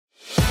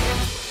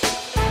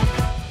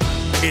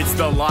It's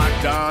the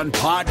Locked On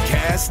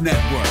Podcast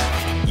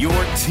Network, your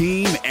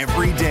team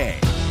every day.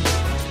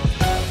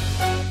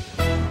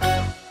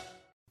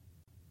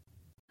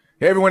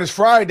 Hey everyone, it's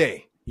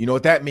Friday. You know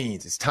what that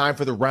means. It's time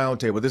for the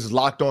Roundtable. This is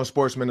Locked On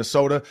Sports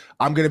Minnesota.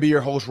 I'm going to be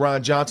your host,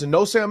 Ron Johnson.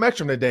 No Sam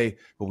Ekstrom today,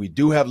 but we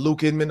do have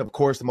Luke Inman, of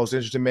course, the most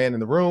interesting man in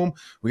the room.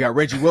 We got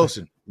Reggie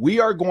Wilson. We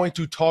are going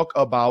to talk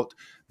about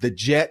the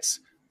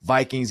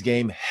Jets-Vikings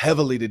game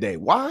heavily today.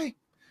 Why?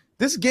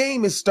 This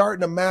game is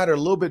starting to matter a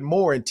little bit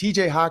more, and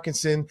TJ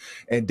Hawkinson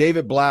and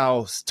David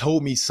Blau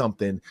told me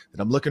something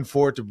that I'm looking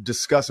forward to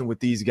discussing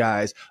with these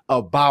guys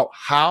about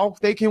how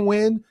they can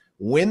win,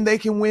 when they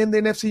can win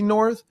the NFC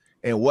North,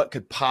 and what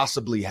could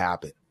possibly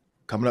happen.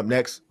 Coming up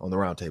next on the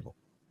Roundtable.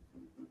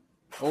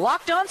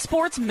 Locked On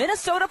Sports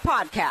Minnesota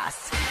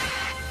Podcast.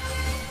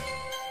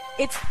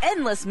 It's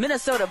endless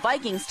Minnesota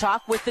Vikings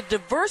talk with the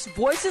diverse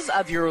voices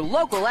of your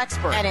local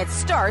expert. And it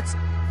starts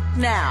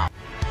now.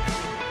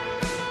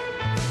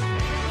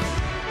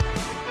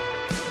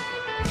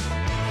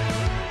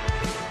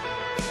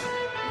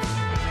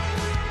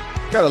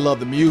 Gotta love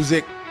the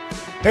music.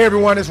 Hey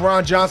everyone, it's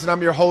Ron Johnson.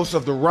 I'm your host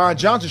of the Ron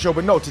Johnson Show.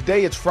 But no,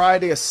 today it's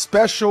Friday, a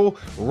special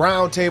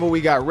roundtable. We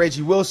got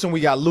Reggie Wilson, we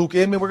got Luke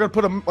Inman. We're gonna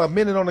put a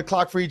minute on the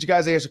clock for each of you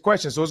guys to answer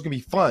questions. So it's gonna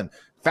be fun,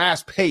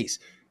 fast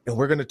paced, and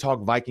we're gonna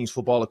talk Vikings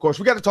football. Of course,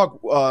 we got to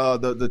talk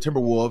the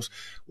Timberwolves.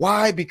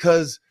 Why?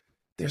 Because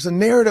there's a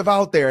narrative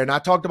out there, and I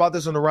talked about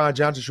this on the Ron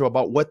Johnson Show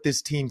about what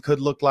this team could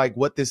look like,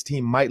 what this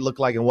team might look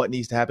like, and what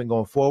needs to happen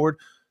going forward.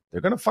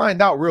 They're gonna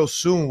find out real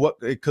soon what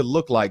it could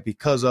look like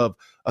because of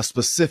a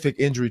specific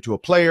injury to a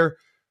player.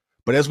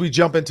 But as we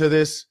jump into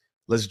this,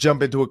 let's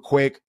jump into it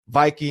quick.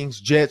 Vikings,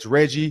 Jets,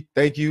 Reggie,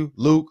 thank you.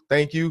 Luke,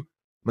 thank you. I'm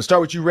going to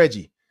start with you,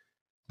 Reggie.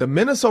 The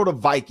Minnesota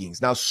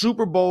Vikings. Now,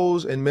 Super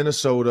Bowls in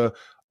Minnesota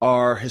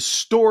are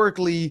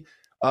historically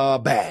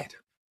bad.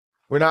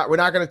 We're not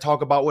going to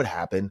talk about what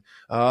happened.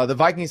 The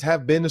Vikings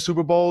have been to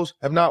Super Bowls,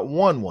 have not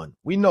won one.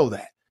 We know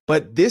that.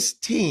 But this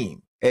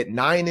team at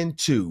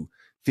 9-2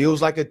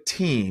 feels like a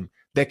team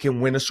that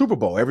can win a Super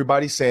Bowl.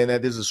 Everybody's saying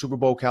that this is a Super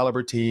Bowl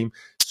caliber team,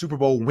 Super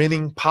Bowl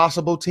winning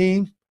possible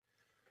team.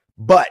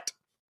 But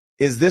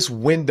is this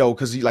window,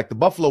 because like the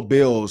Buffalo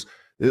Bills,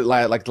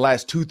 like the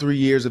last 2-3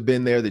 years have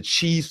been there, the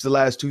Chiefs the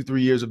last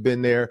 2-3 years have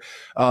been there.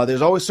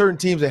 There's always certain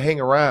teams that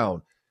hang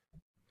around.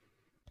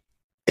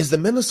 Is the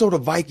Minnesota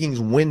Vikings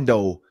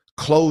window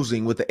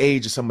closing with the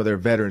age of some of their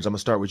veterans? I'm going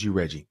to start with you,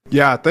 Reggie.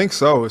 Yeah, I think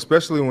so,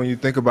 especially when you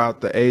think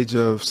about the age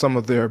of some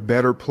of their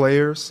better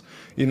players.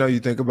 You know, you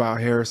think about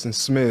Harrison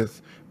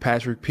Smith,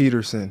 Patrick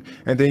Peterson,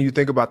 and then you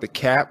think about the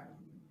cap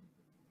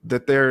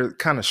that they're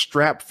kind of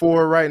strapped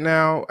for right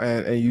now,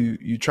 and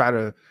you try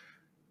to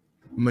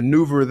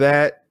maneuver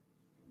that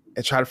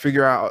and try to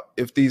figure out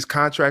if these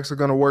contracts are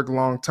going to work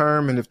long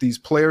term and if these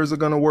players are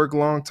going to work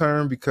long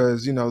term,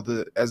 because you know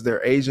as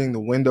they're aging, the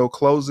window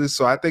closes.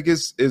 So I think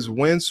is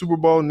win Super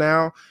Bowl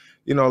now.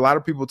 You know, a lot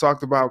of people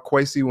talked about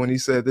Kwesi when he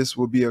said this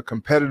will be a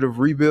competitive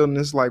rebuild, and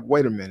it's like,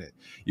 wait a minute,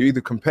 you're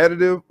either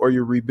competitive or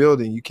you're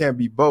rebuilding. You can't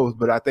be both.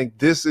 But I think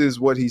this is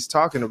what he's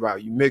talking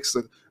about. You mix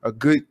a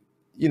good,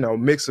 you know,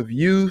 mix of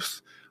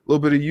youth, a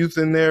little bit of youth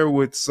in there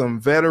with some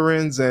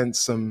veterans and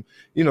some,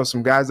 you know,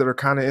 some guys that are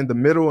kind of in the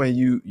middle, and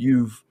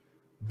you've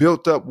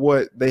built up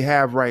what they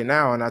have right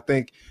now. And I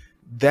think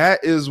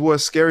that is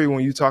what's scary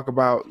when you talk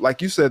about,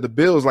 like you said, the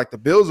Bills. Like the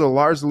Bills are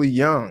largely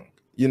young,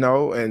 you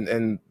know,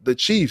 and the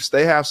Chiefs,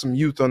 they have some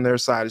youth on their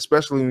side,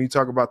 especially when you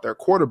talk about their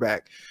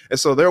quarterback. And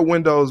so their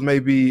windows may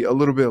be a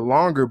little bit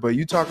longer, but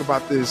you talk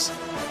about this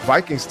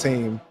Vikings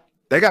team,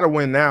 they got to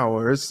win now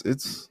or it's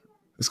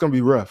going to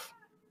be rough.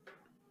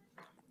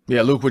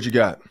 Yeah, Luke, what you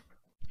got?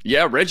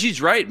 Yeah,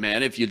 Reggie's right,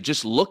 man. If you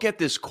just look at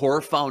this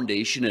core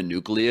foundation and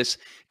nucleus,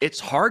 it's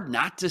hard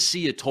not to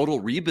see a total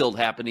rebuild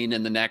happening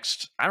in the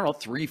next,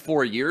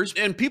 3-4 years.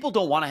 And people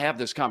don't want to have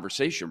this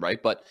conversation,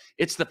 right? But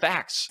it's the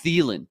facts.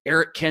 Thielen,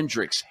 Eric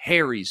Kendricks,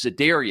 Harry,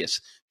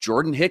 Za'Darius,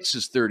 Jordan Hicks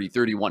is 30,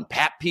 31,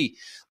 Pat P.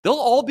 They'll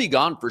all be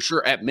gone for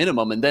sure at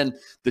minimum. And then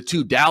the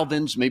two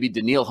Dalvins, maybe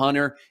Danielle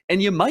Hunter,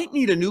 and you might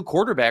need a new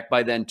quarterback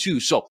by then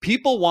too. So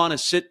people want to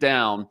sit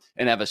down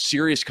and have a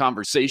serious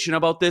conversation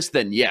about this,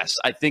 then yes,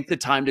 I think the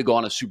time to go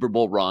on a Super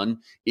Bowl run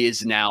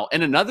is now.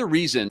 And another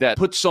reason that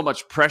puts so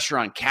much pressure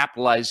on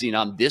capitalizing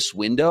on this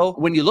window,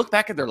 when you look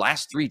back at their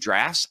last 3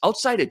 drafts,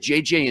 outside of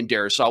JJ and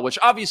Darisaw, which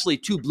obviously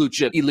 2 blue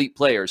chip elite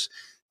players,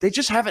 they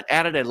just haven't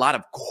added a lot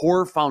of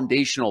core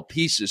foundational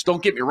pieces.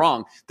 Don't get me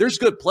wrong. There's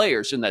good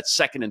players in that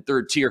second and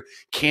third tier,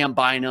 Cam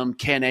Bynum,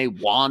 Kene,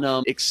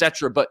 Wanham,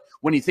 etc. But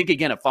when you think,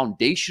 again, of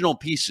foundational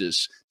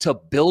pieces to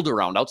build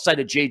around,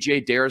 outside of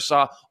J.J.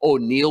 Darisaw,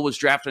 O'Neal was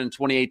drafted in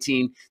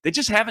 2018. They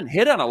just haven't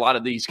hit on a lot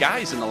of these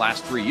guys in the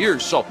last 3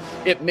 years. So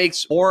it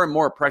makes more and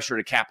more pressure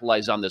to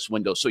capitalize on this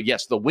window. So,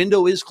 yes, the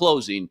window is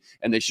closing,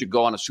 and they should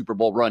go on a Super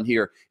Bowl run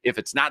here. If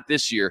it's not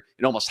this year,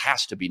 it almost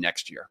has to be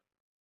next year.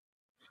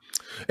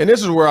 And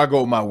this is where I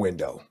go with my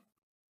window.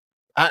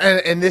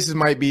 And this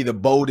might be the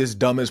boldest,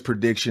 dumbest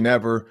prediction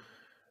ever,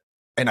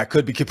 and I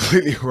could be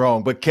completely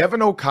wrong, but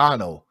Kevin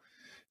O'Connell,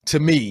 to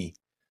me,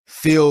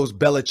 feels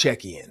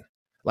Belichickian.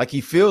 Like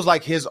he feels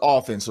like his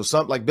offense. So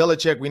something like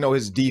Belichick, we know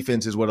his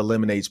defense is what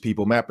eliminates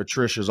people. Matt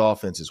Patricia's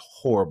offense is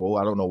horrible.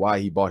 I don't know why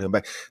he bought him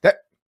back.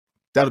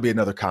 That'll be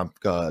another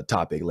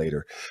topic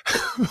later.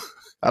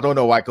 I don't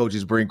know why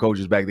coaches bring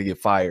coaches back to get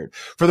fired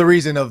for the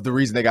reason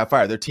they got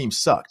fired. Their team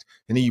sucked.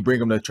 And then you bring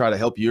them to try to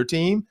help your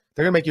team.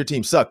 They're going to make your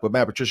team suck. But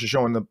Matt Patricia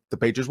showing the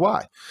Patriots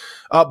why.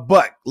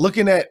 But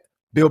looking at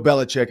Bill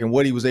Belichick and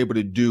what he was able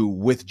to do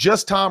with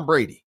just Tom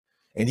Brady,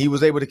 and he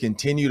was able to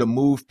continue to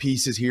move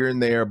pieces here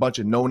and there, a bunch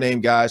of no-name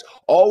guys,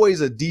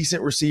 always a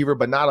decent receiver,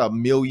 but not a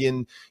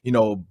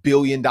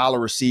billion-dollar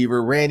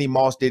receiver. Randy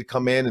Moss did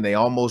come in, and they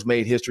almost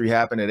made history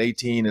happen at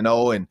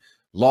 18-0 and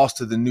lost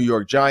to the New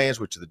York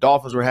Giants, which the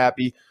Dolphins were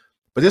happy.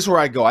 But this is where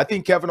I go. I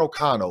think Kevin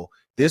O'Connell,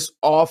 this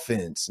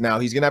offense, now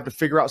he's going to have to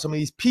figure out some of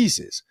these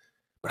pieces.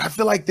 But I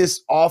feel like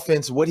this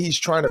offense, what he's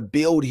trying to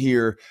build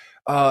here,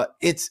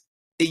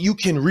 you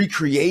can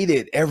recreate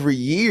it every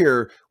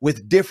year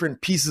with different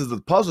pieces of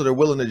the puzzle. They're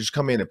willing to just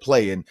come in and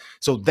play. And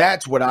so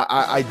that's what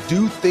I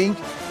do think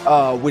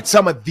with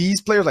some of these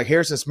players like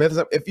Harrison Smith.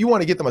 If you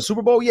want to get them a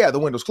Super Bowl, yeah, the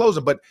window's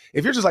closing. But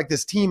if you're just like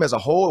this team as a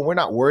whole and we're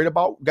not worried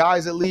about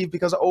guys that leave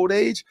because of old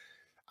age,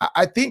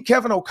 I think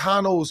Kevin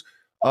O'Connell's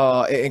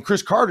and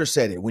Chris Carter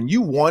said it. When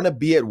you want to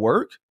be at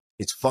work,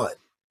 it's fun.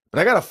 But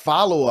I got a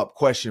follow-up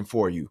question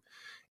for you.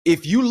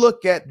 If you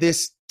look at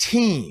this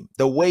team,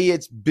 the way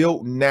it's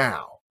built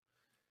now,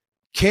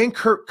 can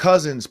Kirk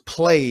Cousins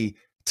play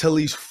till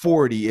he's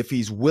 40 if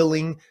he's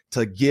willing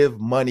to give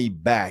money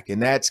back?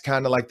 And that's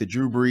kind of like the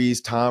Drew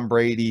Brees, Tom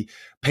Brady,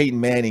 Peyton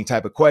Manning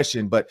type of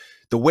question. But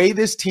the way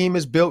this team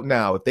is built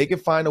now, if they can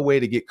find a way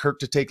to get Kirk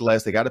to take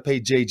less, they got to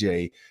pay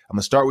JJ. I'm going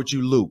to start with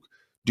you, Luke.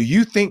 Do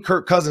you think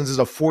Kirk Cousins is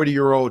a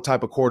 40-year-old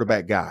type of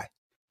quarterback guy?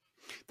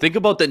 Think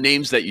about the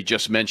names that you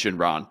just mentioned,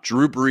 Ron.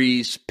 Drew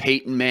Brees,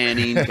 Peyton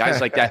Manning, guys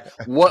like that.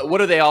 What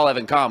do they all have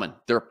in common?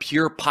 They're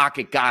pure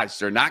pocket guys.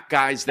 They're not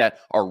guys that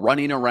are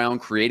running around,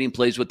 creating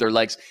plays with their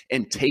legs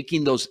and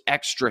taking those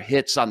extra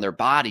hits on their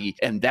body.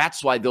 And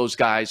that's why those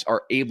guys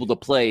are able to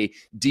play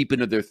deep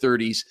into their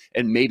 30s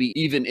and maybe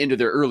even into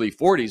their early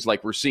 40s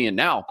like we're seeing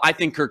now. I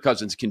think Kirk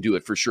Cousins can do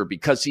it for sure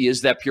because he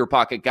is that pure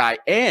pocket guy,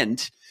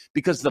 and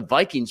because the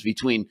Vikings,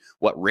 between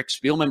what Rick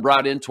Spielman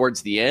brought in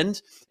towards the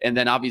end, and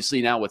then obviously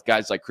now with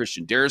guys like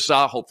Christian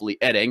Darrisaw, hopefully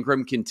Ed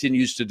Ingram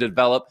continues to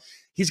develop,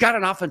 he's got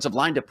an offensive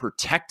line to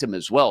protect him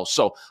as well.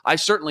 So I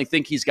certainly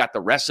think he's got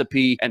the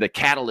recipe and a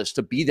catalyst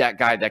to be that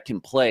guy that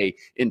can play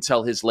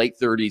until his late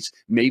 30s,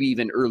 maybe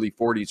even early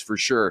 40s for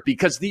sure.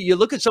 Because you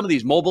look at some of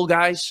these mobile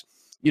guys,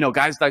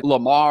 guys like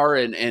Lamar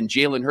and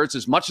Jalen Hurts,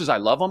 as much as I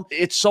love them,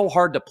 it's so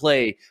hard to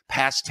play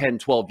past 10,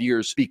 12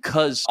 years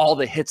because all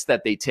the hits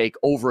that they take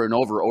over and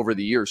over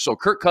the years. So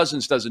Kirk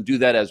Cousins doesn't do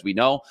that, as we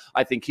know.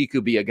 I think he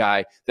could be a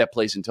guy that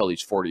plays until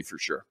he's 40 for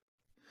sure.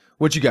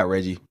 What you got,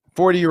 Reggie?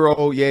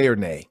 40-year-old, yay or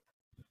nay?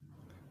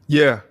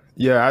 Yeah,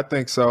 I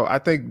think so. I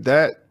think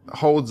that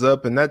holds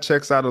up, and that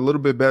checks out a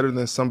little bit better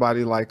than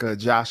somebody like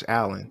Josh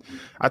Allen.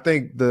 I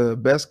think the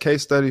best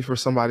case study for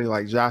somebody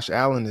like Josh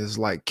Allen is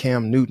like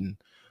Cam Newton.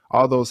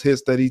 All those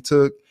hits that he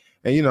took.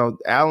 And,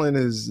 Allen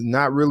is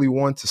not really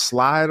one to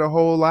slide a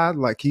whole lot.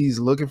 Like, he's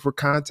looking for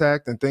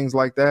contact and things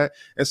like that.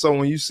 And so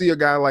when you see a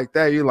guy like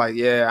that, you're like,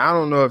 yeah, I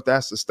don't know if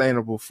that's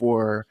sustainable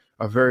for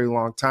a very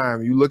long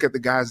time. You look at the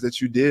guys that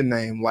you did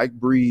name, like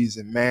Brees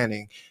and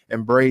Manning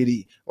and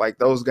Brady, like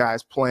those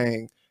guys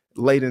playing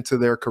late into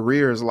their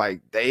careers,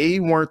 like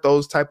they weren't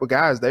those type of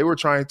guys. They were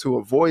trying to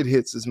avoid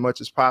hits as much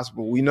as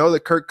possible. We know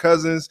that Kirk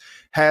Cousins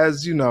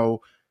has,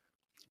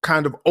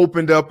 kind of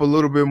opened up a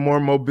little bit more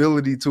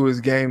mobility to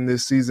his game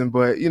this season.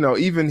 But,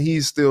 even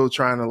he's still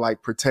trying to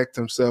like protect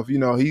himself.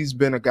 He's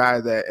been a guy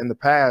that in the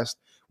past,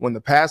 when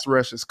the pass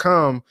rushes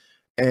come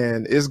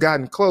and it's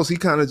gotten close, he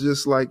kind of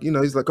just like,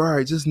 he's like, all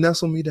right, just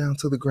nestle me down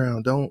to the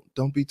ground.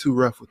 Don't be too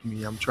rough with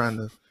me. I'm trying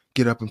to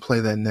get up and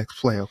play that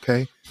next play.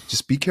 Okay.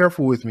 Just be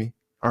careful with me.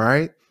 All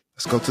right.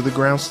 Let's go to the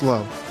ground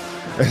slow.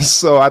 And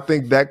so I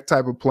think that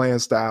type of playing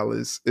style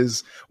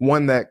is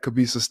one that could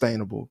be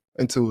sustainable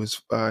until he's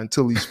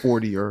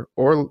 40 or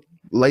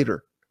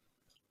later.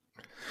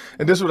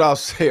 And this is what I'll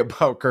say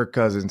about Kirk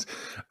Cousins.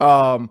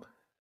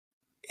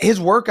 His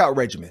workout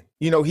regimen,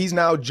 he's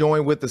now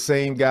joined with the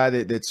same guy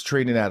that's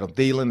training Adam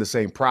Thielen, the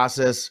same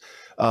process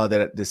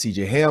that the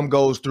CJ Ham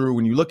goes through.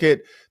 When you look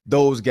at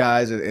those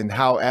guys and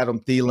how Adam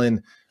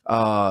Thielen,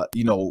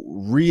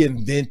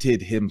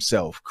 reinvented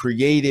himself,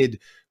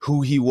 created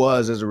who he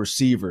was as a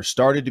receiver,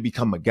 started to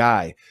become a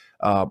guy.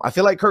 I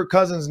feel like Kirk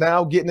Cousins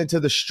now getting into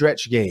the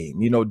stretch game,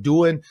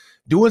 doing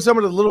some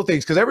of the little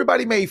things, because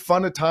everybody made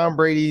fun of Tom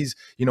Brady's,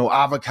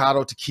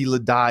 avocado tequila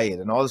diet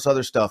and all this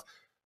other stuff.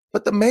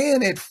 But the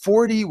man at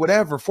 40,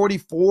 whatever,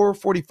 44,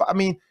 45, I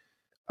mean,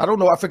 I don't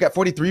know, I forgot,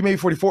 43, maybe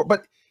 44,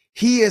 but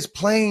he is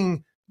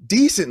playing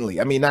decently.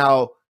 I mean,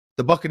 now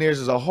the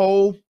Buccaneers as a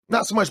whole,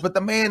 not so much, but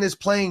the man is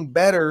playing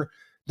better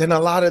than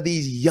a lot of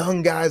these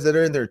young guys that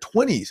are in their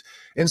 20s.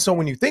 And so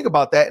when you think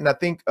about that, and I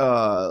think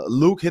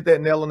Luke hit that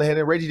nail on the head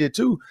and Reggie did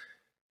too,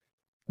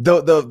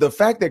 the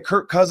fact that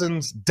Kirk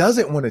Cousins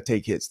doesn't want to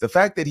take hits, the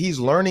fact that he's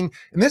learning,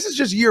 and this is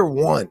just year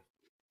one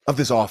of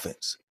this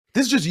offense.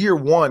 This is just year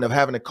one of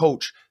having a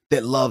coach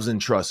that loves and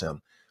trusts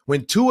him.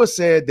 When Tua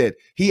said that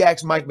he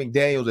asked Mike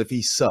McDaniels if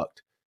he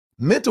sucked,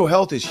 mental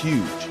health is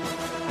huge.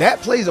 That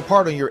plays a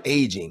part in your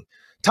aging.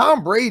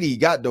 Tom Brady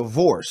got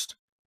divorced,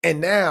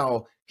 and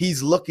now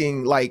he's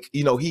looking like,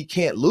 he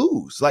can't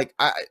lose. Like,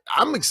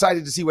 I'm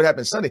excited to see what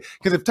happens Sunday,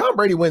 because if Tom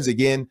Brady wins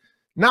again,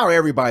 now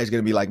everybody's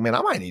going to be like, man,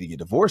 I might need to get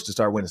divorced to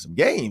start winning some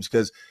games,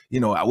 because,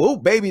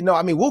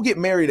 we'll get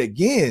married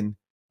again,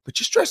 but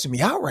you're stressing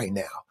me out right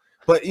now.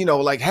 But,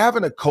 like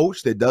having a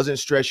coach that doesn't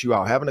stress you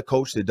out, having a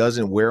coach that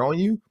doesn't wear on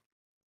you,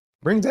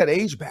 brings that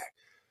age back.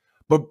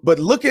 But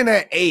looking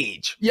at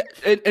age,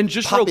 and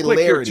just real quick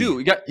here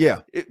too,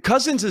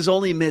 Cousins has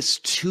only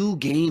missed 2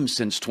 games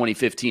since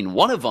 2015.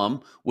 One of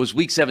them was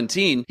Week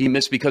 17. He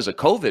missed because of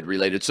COVID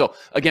related. So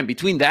again,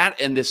 between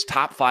that and this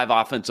top 5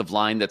 offensive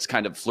line that's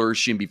kind of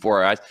flourishing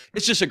before our eyes,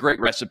 it's just a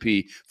great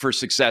recipe for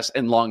success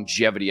and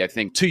longevity. I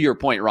think, to your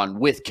point, Ron,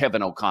 with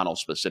Kevin O'Connell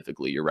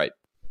specifically, you're right.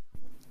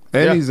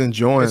 And he's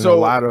enjoying a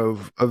lot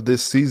of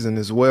this season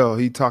as well.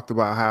 He talked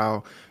about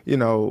how,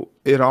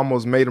 it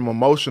almost made him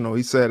emotional.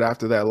 He said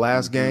after that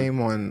last game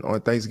on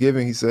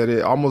Thanksgiving, he said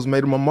it almost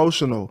made him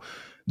emotional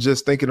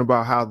just thinking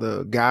about how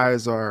the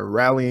guys are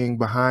rallying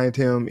behind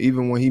him.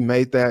 Even when he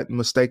made that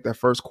mistake, that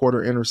first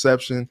quarter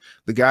interception,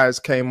 the guys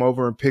came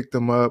over and picked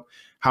him up.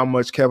 How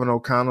much Kevin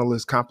O'Connell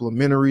is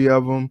complimentary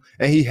of him.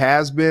 And he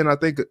has been. I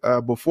think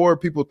before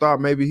people thought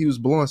maybe he was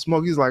blowing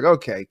smoke. He's like,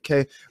 okay,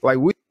 like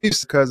we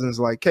Cousins,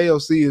 like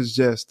KOC is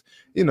just,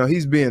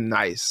 he's being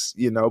nice,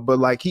 but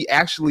like he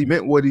actually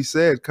meant what he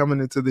said coming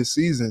into this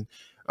season.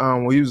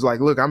 Where he was like,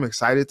 look, I'm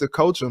excited to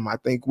coach him. I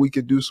think we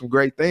could do some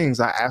great things.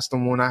 I asked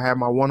him when I had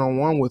my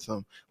one-on-one with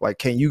him, like,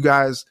 can you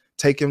guys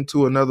take him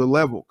to another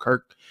level?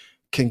 Kirk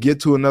can get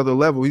to another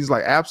level. He's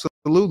like,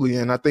 absolutely.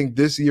 And I think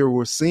this year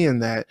we're seeing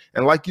that.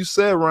 And like you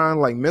said, Ron,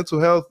 like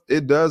mental health,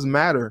 it does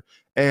matter.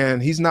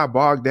 And he's not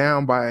bogged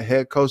down by a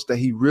head coach that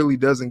he really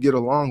doesn't get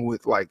along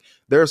with. Like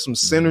there's some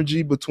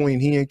synergy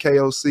between he and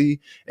KOC,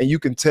 and you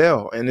can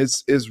tell, and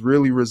it's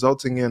really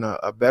resulting in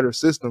a better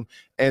system.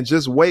 And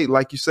just wait,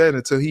 like you said,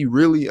 until he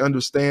really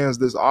understands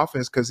this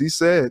offense, because he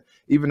said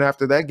even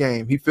after that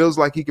game, he feels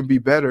like he can be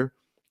better.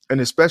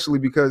 And especially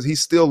because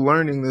he's still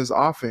learning this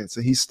offense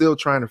and he's still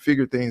trying to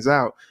figure things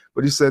out.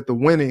 But he said the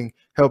winning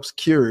helps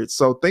cure it.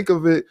 So think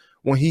of it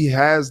when he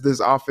has this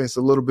offense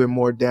a little bit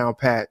more down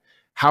pat,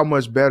 how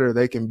much better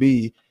they can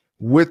be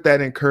with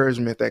that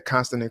encouragement, that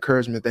constant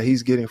encouragement that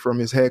he's getting from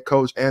his head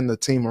coach and the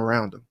team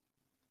around him.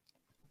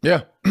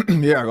 Yeah,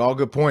 yeah, all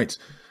good points.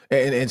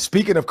 And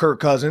speaking of Kirk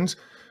Cousins,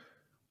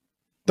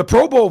 the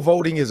Pro Bowl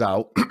voting is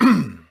out.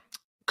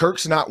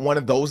 Kirk's not one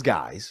of those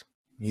guys.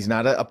 He's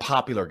not a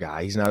popular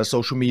guy. He's not a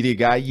social media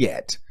guy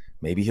yet.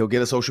 Maybe he'll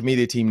get a social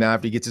media team now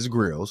if he gets his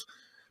grills.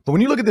 But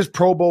when you look at this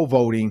Pro Bowl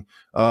voting,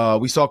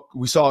 we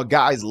saw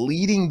guys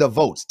leading the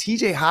votes.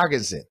 TJ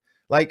Hawkinson,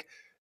 like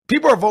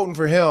people are voting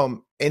for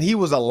him, and he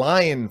was a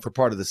Lion for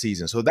part of the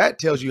season. So that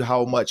tells you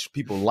how much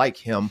people like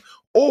him,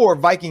 or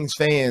Vikings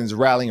fans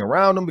rallying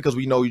around him, because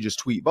we know you just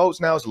tweet votes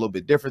now. It's a little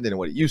bit different than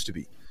what it used to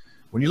be.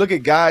 When you look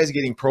at guys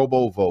getting Pro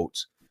Bowl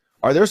votes,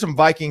 are there some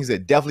Vikings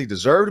that definitely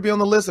deserve to be on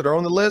the list, that are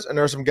on the list? And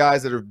there are some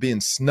guys that are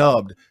being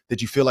snubbed that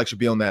you feel like should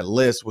be on that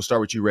list? We'll start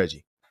with you,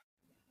 Reggie.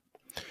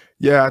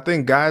 Yeah, I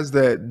think guys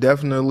that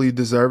definitely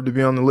deserve to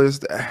be on the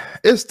list.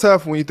 It's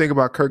tough when you think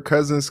about Kirk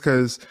Cousins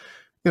because,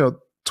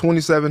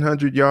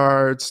 2,700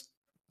 yards,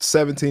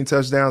 17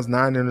 touchdowns,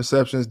 9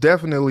 interceptions,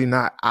 definitely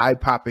not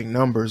eye-popping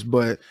numbers,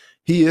 but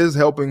he is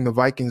helping the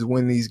Vikings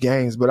win these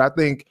games. But I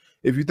think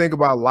if you think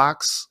about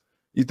locks,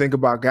 you think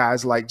about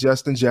guys like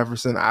Justin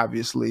Jefferson,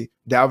 obviously.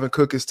 Dalvin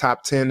Cook is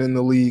top 10 in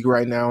the league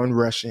right now in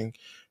rushing.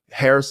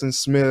 Harrison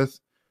Smith.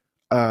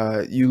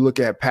 You look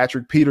at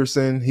Patrick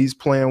Peterson. He's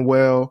playing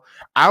well.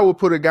 I would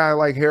put a guy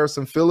like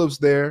Harrison Phillips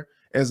there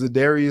and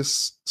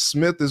Zadarius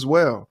Smith as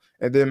well.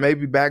 And then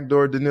maybe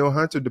backdoor Danielle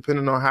Hunter,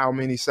 depending on how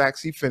many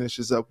sacks he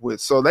finishes up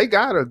with. So they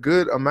got a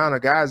good amount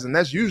of guys, and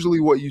that's usually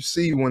what you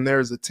see when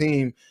there's a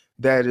team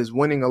that is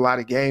winning a lot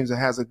of games and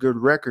has a good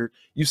record.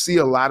 You see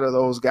a lot of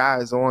those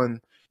guys on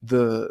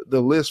the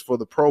list for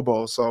the Pro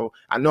Bowl. So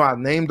I know I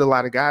named a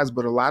lot of guys,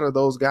 but a lot of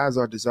those guys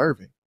are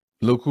deserving.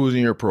 Luke, who's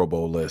in your Pro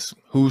Bowl list?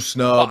 Who's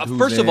snubbed? Who's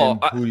first in? Of all,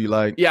 who do you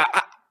like? Yeah,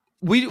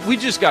 we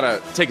just got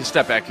to take a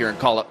step back here and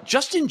call up.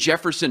 Justin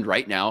Jefferson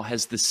right now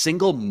has the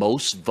single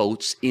most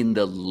votes in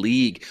the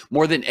league,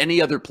 more than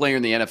any other player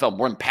in the NFL,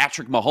 more than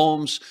Patrick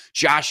Mahomes,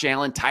 Josh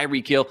Allen,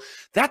 Tyreek Hill.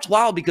 That's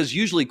wild because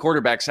usually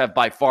quarterbacks have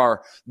by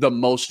far the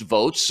most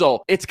votes.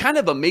 So it's kind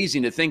of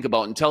amazing to think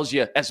about and tells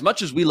you, as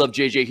much as we love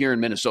JJ here in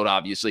Minnesota,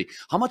 obviously,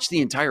 how much the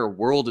entire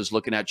world is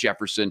looking at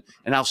Jefferson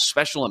and how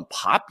special and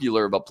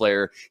popular of a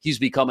player he's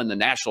become in the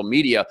national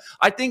media.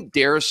 I think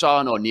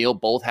Darisaw and O'Neal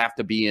both have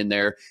to be in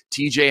there.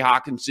 TJ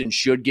Hawkinson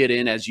should get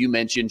in, as you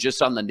mentioned,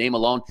 just on the name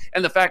alone.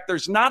 And the fact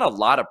there's not a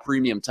lot of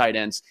premium tight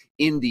ends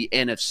in the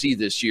NFC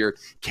this year.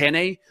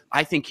 Kene,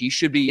 I think he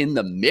should be in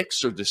the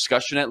mix or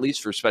discussion at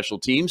least for special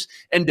teams.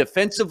 And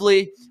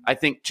defensively, I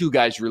think two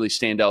guys really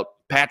stand out.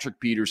 Patrick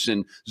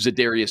Peterson,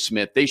 Zadarius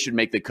Smith, they should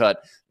make the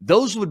cut.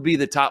 Those would be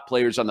the top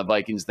players on the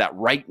Vikings that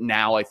right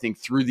now, I think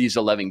through these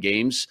 11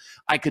 games,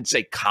 I could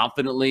say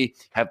confidently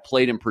have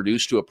played and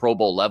produced to a Pro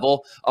Bowl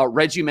level.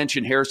 Reggie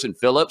mentioned Harrison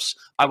Phillips.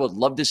 I would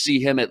love to see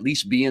him at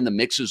least be in the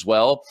mix as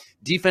well.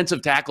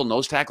 Defensive tackle,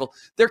 nose tackle,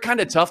 they're kind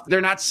of tough. They're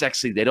not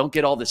sexy. They don't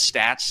get all the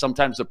stats.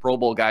 Sometimes the Pro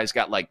Bowl guys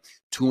got like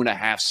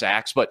 2.5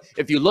 sacks. But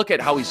if you look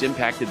at how he's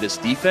impacted this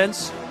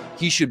defense,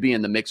 he should be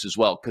in the mix as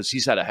well because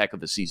he's had a heck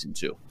of a season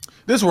too.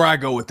 This is where I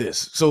go with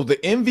this. So the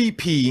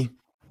MVP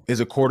is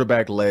a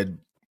quarterback-led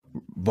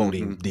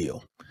voting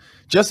deal.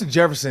 Justin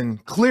Jefferson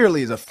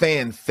clearly is a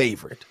fan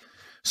favorite.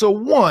 So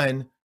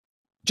one,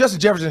 Justin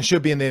Jefferson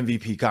should be in the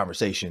MVP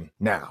conversation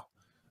now.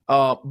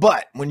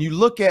 But when you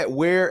look at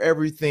where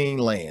everything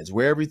lands,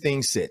 where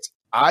everything sits,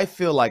 I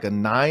feel like a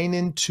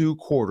 9-2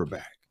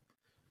 quarterback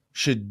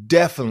should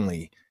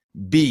definitely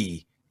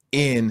be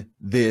in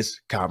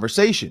this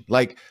conversation.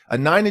 Like a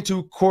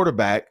 9-2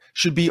 quarterback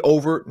should be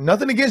over,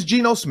 nothing against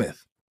Geno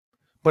Smith,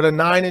 but a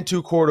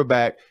 9-2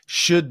 quarterback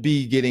should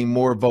be getting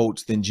more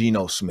votes than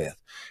Geno Smith.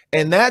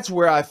 And that's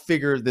where I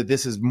figured that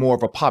this is more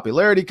of a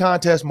popularity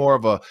contest, more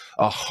of a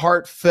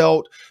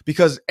heartfelt,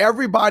 because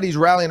everybody's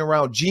rallying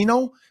around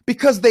Geno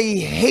because they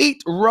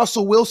hate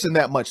Russell Wilson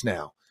that much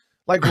now.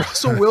 Like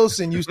Russell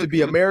Wilson used to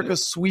be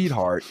America's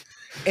sweetheart,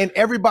 and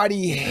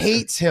everybody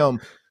hates him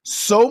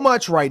so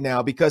much right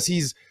now because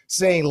he's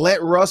saying,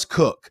 let Russ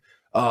cook,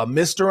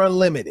 Mr.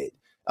 Unlimited.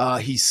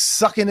 He's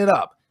sucking it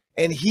up.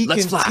 And he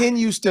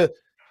continues to,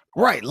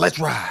 right, let's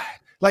ride.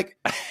 Like,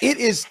 it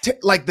is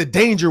like the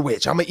danger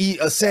witch. I'm going to eat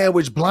a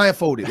sandwich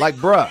blindfolded. Like,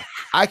 bruh,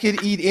 I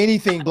could eat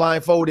anything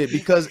blindfolded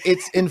because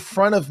it's in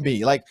front of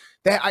me. Like,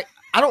 that.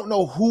 I don't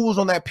know who's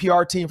on that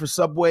PR team for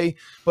Subway,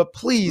 but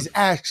please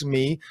ask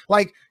me.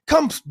 Like,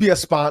 come be a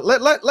sponsor.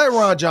 Let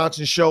Ron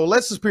Johnson show.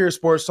 Let Superior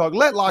Sports Talk.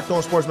 Let Locked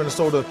On Sports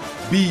Minnesota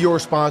be your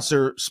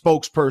sponsor,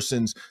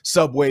 spokespersons,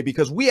 Subway,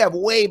 because we have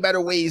way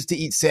better ways to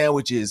eat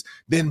sandwiches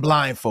than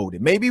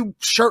blindfolded. Maybe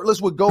shirtless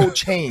with gold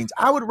chains.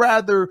 I would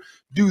rather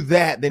do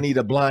that than eat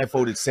a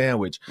blindfolded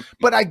sandwich.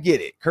 But I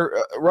get it.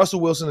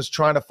 Russell Wilson is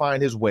trying to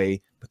find his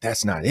way, but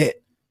that's not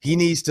it. He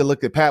needs to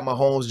look at Pat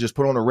Mahomes, just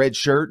put on a red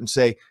shirt and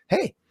say,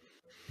 hey,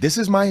 this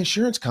is my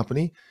insurance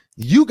company.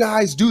 You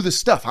guys do the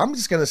stuff. I'm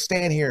just going to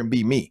stand here and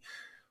be me.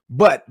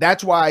 But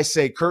that's why I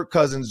say Kirk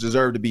Cousins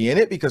deserved to be in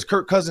it, because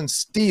Kirk Cousins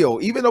still,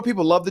 even though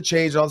people love the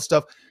change and all the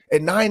stuff,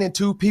 at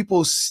 9-2,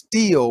 people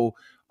still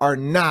are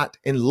not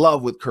in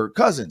love with Kirk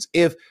Cousins.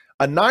 If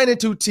a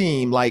 9-2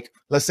 team, like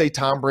let's say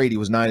Tom Brady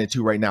was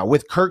 9-2 right now,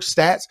 with Kirk's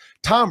stats,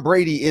 Tom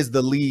Brady is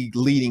the league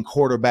leading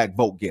quarterback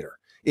vote getter.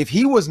 If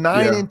he was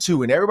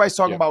 9-2 and everybody's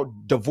talking about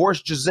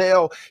divorced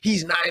Giselle,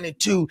 he's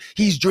 9-2,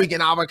 he's drinking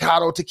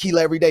avocado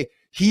tequila every day,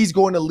 he's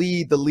going to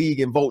lead the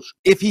league in votes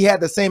if he had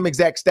the same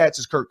exact stats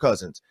as Kirk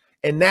Cousins.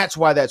 And that's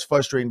why that's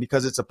frustrating,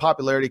 because it's a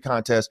popularity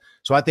contest.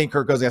 So I think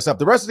Kirk Cousins has stuff.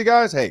 The rest of the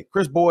guys, hey,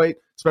 Chris Boyd,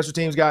 special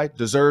teams guy,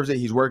 deserves it.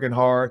 He's working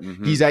hard.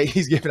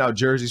 He's giving out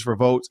jerseys for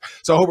votes.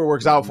 So I hope it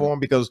works out for him,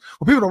 because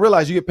when people don't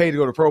realize you get paid to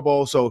go to Pro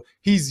Bowl, so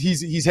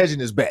he's hedging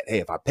his bet.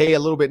 Hey, if I pay a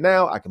little bit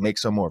now, I can make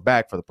some more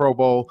back for the Pro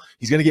Bowl.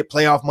 He's going to get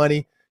playoff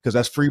money because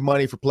that's free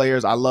money for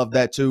players. I love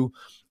that too.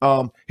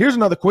 Here's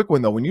another quick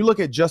one, though. When you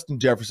look at Justin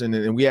Jefferson,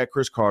 and we had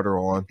Chris Carter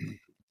on,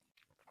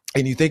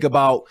 and you think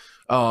about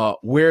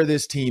where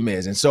this team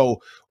is. And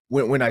so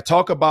when I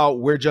talk about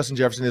where Justin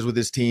Jefferson is with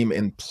this team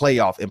and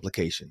playoff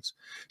implications.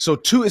 So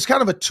it's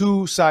kind of a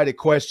two-sided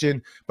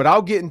question, but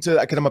I'll get into,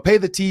 because I'm going to pay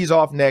the tease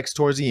off next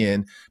towards the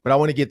end, but I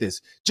want to get this.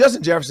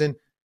 Justin Jefferson,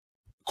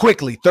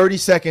 quickly, 30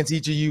 seconds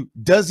each of you,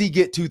 does he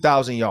get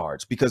 2,000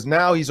 yards? Because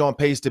now he's on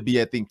pace to be,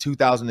 I think,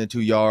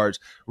 2,002 yards.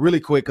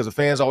 Really quick, because the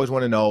fans always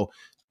want to know,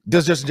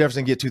 does Justin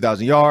Jefferson get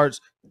 2,000 yards?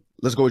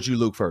 Let's go with you,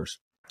 Luke, first.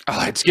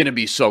 Oh, it's going to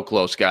be so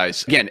close,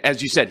 guys. Again,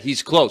 as you said,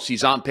 he's close.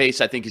 He's on pace.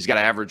 I think he's got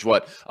to average,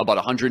 about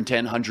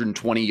 110,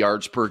 120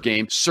 yards per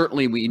game.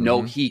 Certainly, we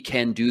know he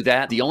can do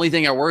that. The only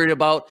thing I'm worried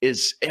about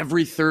is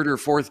every third or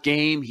fourth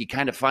game, he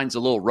kind of finds a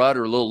little rut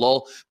or a little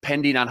lull,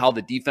 pending on how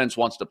the defense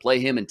wants to play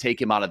him and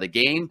take him out of the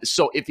game.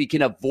 So if he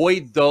can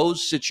avoid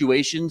those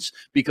situations,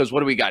 because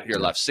what do we got here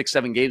left?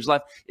 6-7 games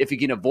left. If he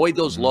can avoid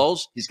those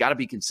lulls, he's got to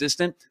be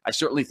consistent. I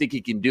certainly think he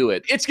can do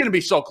it. It's going to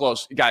be so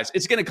close, guys.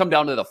 It's going to come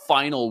down to the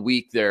final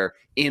week there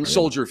in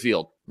Soldier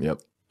Field.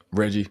 Yep.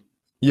 Reggie.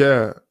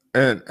 Yeah.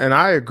 And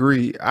I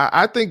agree.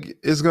 I think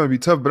it's going to be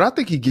tough, but I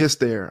think he gets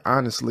there,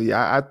 honestly.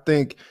 I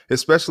think,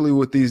 especially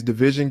with these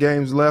division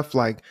games left,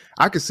 like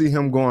I could see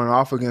him going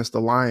off against the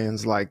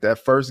Lions. Like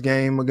that first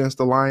game against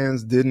the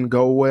Lions didn't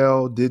go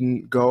well,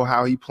 didn't go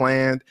how he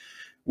planned.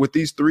 With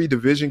these 3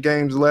 division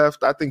games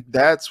left, I think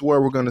that's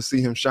where we're going to see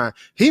him shine.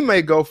 He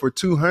may go for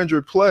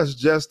 200 plus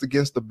just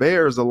against the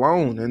Bears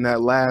alone in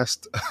that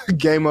last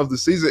game of the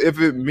season, if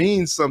it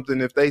means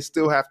something, if they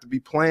still have to be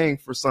playing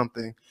for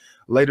something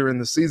later in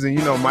the season.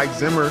 You know, Mike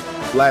Zimmer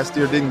last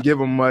year didn't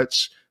give him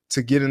much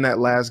to get in that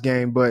last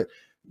game, but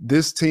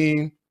this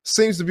team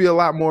seems to be a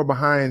lot more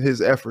behind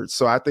his efforts.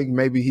 So I think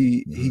maybe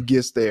he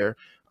gets there.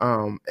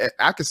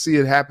 I could see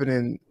it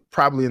happening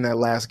probably in that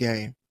last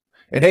game.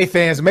 And hey,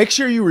 fans, make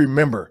sure you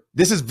remember,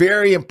 this is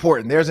very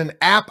important. There's an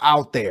app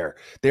out there.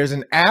 There's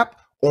an app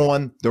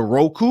on the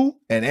Roku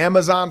and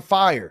Amazon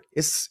Fire.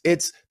 It's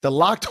the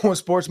Locked On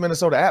Sports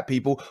Minnesota app,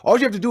 people. All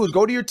you have to do is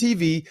go to your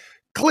TV,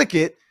 click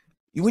it.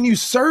 When you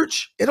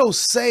search, it'll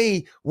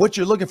say what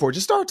you're looking for.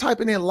 Just start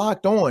typing in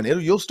Locked On.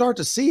 You'll start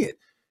to see it.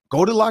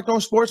 Go to Locked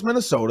On Sports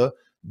Minnesota,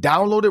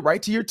 download it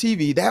right to your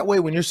TV. That way,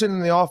 when you're sitting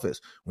in the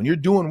office, when you're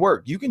doing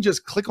work, you can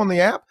just click on the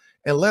app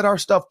and let our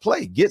stuff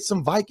play. Get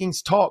some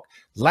Vikings talk,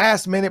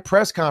 last-minute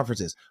press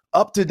conferences,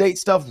 up-to-date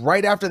stuff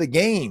right after the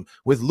game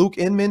with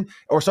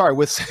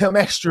with Sam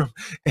Ekstrom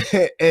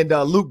and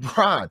Luke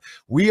Braun.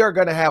 We are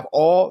going to have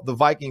all the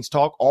Vikings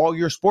talk, all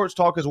your sports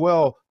talk as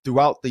well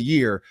throughout the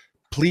year.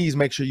 Please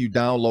make sure you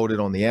download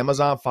it on the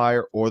Amazon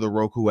Fire or the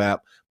Roku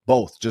app.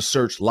 Both. Just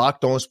search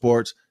Locked On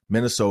Sports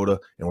Minnesota,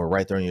 and we're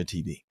right there on your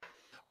TV.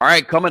 All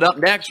right, coming up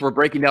next, we're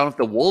breaking down if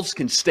the Wolves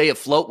can stay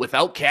afloat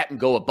without Cat and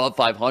go above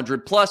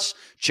 500, plus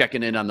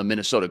checking in on the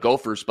Minnesota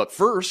Gophers. But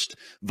first,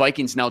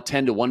 Vikings now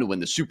 10-1 to win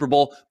the Super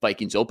Bowl.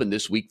 Vikings open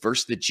this week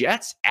versus the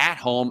Jets at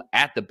home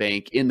at the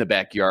bank in the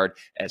backyard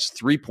as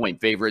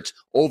 3-point favorites.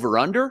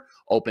 Over-under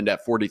opened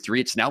at 43.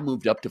 It's now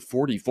moved up to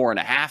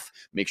 44.5.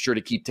 Make sure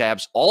to keep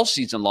tabs all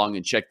season long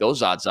and check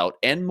those odds out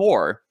and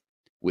more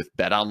with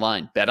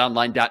BetOnline.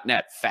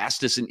 BetOnline.net,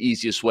 fastest and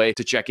easiest way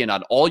to check in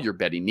on all your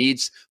betting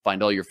needs.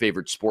 Find all your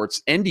favorite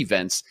sports and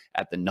events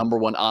at the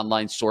 #1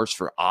 online source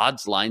for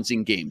odds, lines,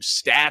 and games.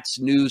 Stats,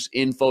 news,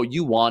 info,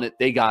 you want it,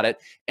 they got it.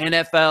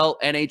 NFL,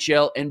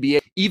 NHL, NBA,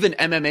 even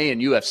MMA and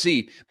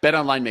UFC.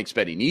 BetOnline makes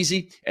betting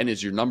easy and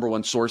is your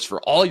 #1 source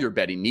for all your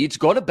betting needs.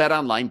 Go to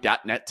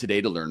BetOnline.net today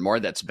to learn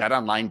more. That's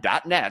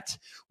BetOnline.net,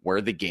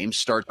 where the game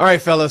starts. All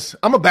right, fellas,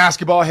 I'm a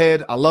basketball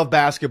head. I love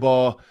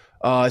basketball.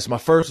 It's my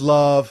first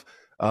love.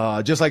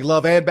 Just like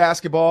love and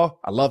basketball,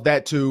 I love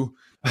that too.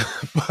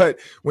 But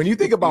when you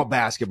think about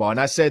basketball, and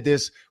I said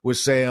this with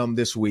Sam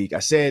this week, I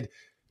said,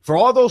 for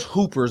all those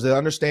hoopers that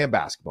understand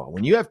basketball,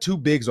 when you have two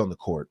bigs on the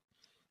court,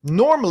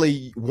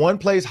 normally one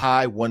plays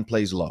high, one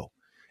plays low,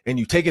 and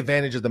you take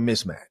advantage of the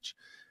mismatch.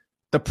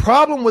 The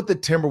problem with the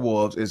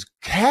Timberwolves is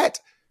Cat,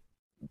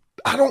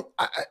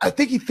 I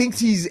think he thinks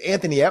he's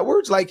Anthony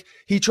Edwards. Like,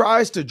 he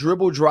tries to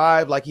dribble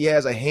drive like he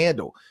has a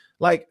handle.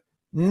 Like,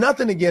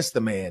 nothing against the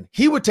man.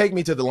 He would take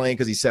me to the lane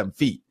because he's 7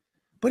 feet,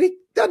 but he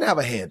doesn't have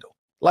a handle.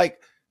 Like,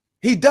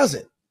 he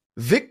doesn't.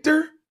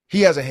 Victor,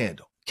 he has a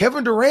handle.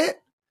 Kevin Durant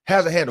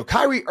has a handle.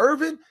 Kyrie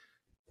Irving,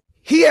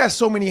 he has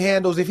so many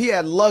handles. If he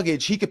had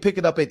luggage, he could pick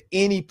it up at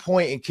any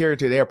point and carry it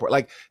to the airport.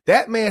 Like,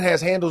 that man has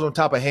handles on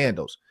top of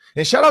handles.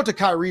 And shout out to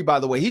Kyrie,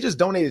 by the way. He just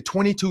donated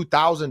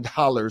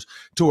 $22,000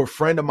 to a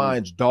friend of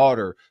mine's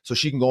daughter so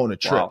she can go on a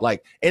trip. Wow.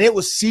 Like, and it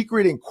was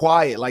secret and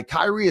quiet. Like,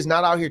 Kyrie is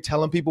not out here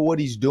telling people what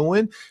he's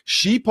doing.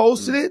 She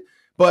posted it,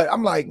 but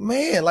I'm like,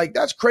 man, like,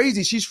 that's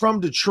crazy. She's from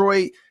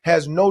Detroit,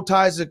 has no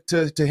ties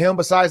to him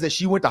besides that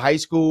she went to high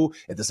school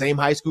at the same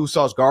high school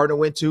Sauce Gardner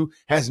went to.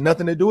 Has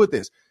nothing to do with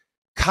this.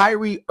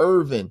 Kyrie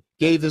Irving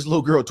gave this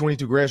little girl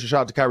 22 grand. So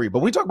shout out to Kyrie. But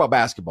when we talk about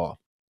basketball,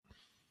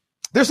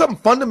 there's something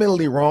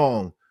fundamentally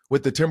wrong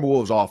with the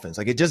Timberwolves offense.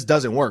 Like, it just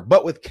doesn't work.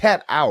 But with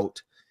Cat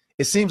out,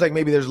 it seems like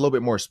maybe there's a little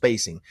bit more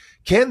spacing.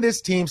 Can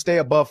this team stay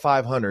above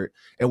 500?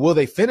 And will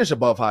they finish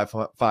above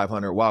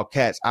 500 while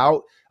Cat's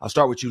out? I'll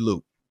start with you,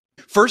 Luke.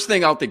 First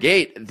thing out the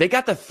gate, they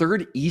got the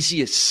third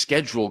easiest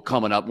schedule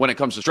coming up when it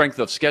comes to strength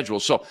of schedule.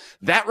 So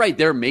that right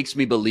there makes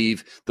me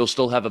believe they'll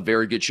still have a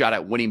very good shot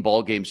at winning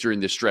ball games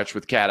during this stretch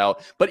with Cat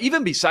out. But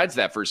even besides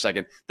that, for a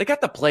second, they got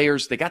the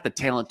players, they got the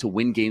talent to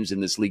win games in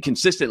this league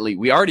consistently.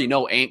 We already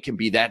know Ant can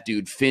be that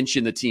dude. Finch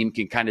and the team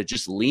can kind of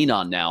just lean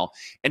on now.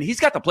 And he's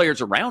got the players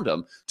around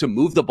him to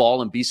move the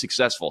ball and be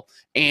successful.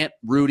 Ant,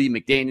 Rudy,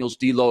 McDaniels,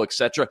 D'Lo,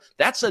 etc.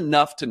 That's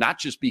enough to not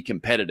just be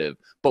competitive,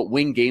 but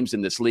win games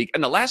in this league.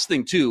 And the last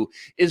thing, too,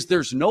 is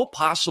there's no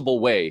possible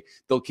way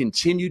they'll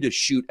continue to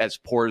shoot as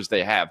poor as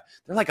they have.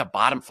 They're like a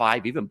bottom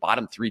 5, even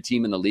bottom 3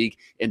 team in the league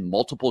in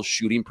multiple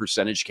shooting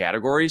percentage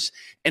categories.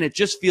 And it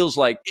just feels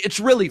like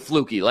it's really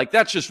fluky. Like,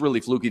 that's just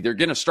really fluky. They're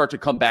going to start to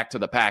come back to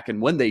the pack. And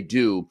when they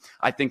do,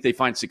 I think they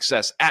find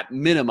success at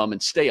minimum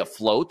and stay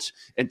afloat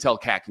until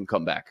Cat can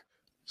come back.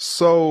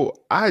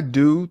 So I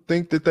do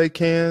think that they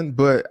can,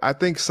 but I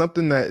think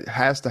something that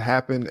has to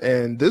happen,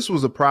 and this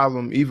was a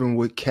problem even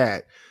with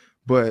Cat,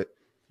 but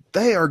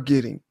they are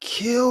getting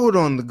killed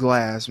on the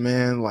glass,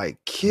 man, like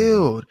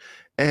killed.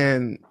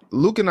 And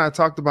Luke and I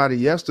talked about it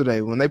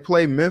yesterday. When they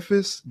played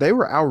Memphis, they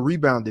were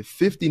out-rebounded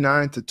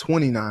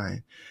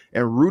 59-29,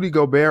 and Rudy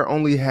Gobert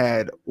only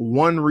had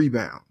 1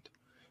 rebound.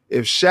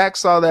 If Shaq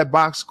saw that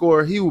box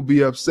score, he would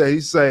be upset.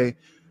 He'd say,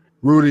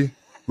 Rudy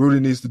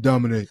needs to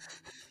dominate.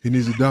 He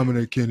needs to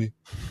dominate, Kenny.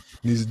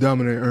 He needs to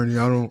dominate, Ernie.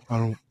 I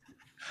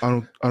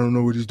don't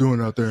know what he's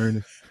doing out there,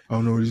 Ernie. I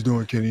don't know what he's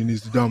doing, Kenny. He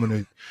needs to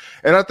dominate.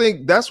 And I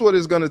think that's what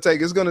it's going to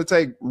take. It's going to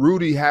take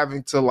Rudy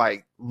having to,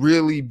 like,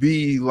 really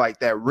be like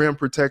that rim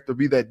protector,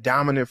 be that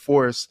dominant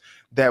force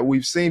that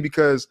we've seen,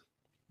 because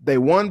they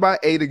won by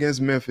 8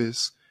 against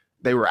Memphis.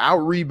 They were out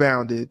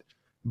rebounded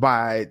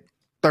by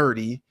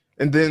 30.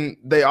 And then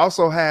they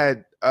also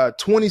had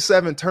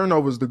 27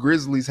 turnovers the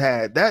Grizzlies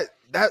had.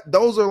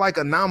 Those are like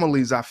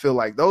anomalies, I feel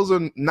like. Those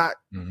are not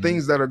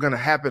things that are going to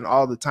happen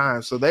all the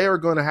time. So they are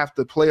going to have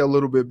to play a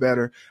little bit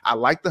better. I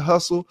like the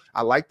hustle.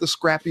 I like the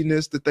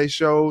scrappiness that they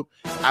showed.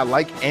 I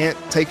like Ant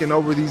taking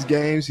over these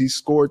games. He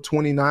scored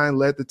 29,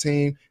 led the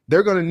team.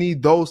 They're going to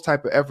need those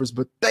type of efforts,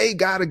 but they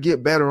got to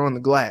get better on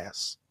the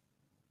glass.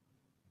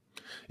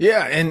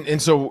 Yeah,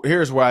 and so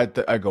here's where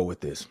I go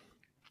with this.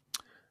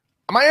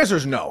 My answer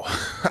is no.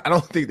 I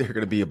don't think they're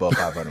going to be above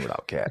 500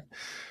 without Cat.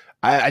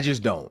 I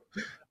just don't.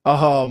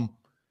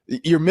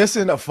 You're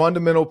missing a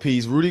fundamental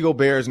piece. Rudy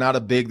Gobert is not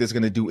a big that's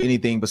going to do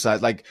anything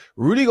besides, like,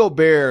 Rudy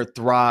Gobert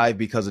thrived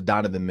because of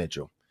Donovan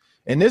Mitchell.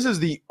 And this is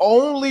the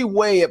only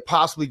way it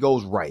possibly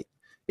goes right.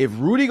 If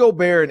Rudy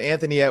Gobert and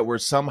Anthony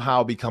Edwards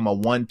somehow become a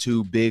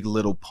 1-2 big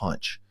little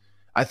punch,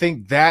 I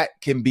think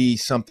that can be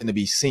something to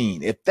be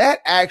seen. If that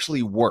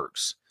actually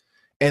works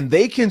and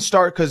they can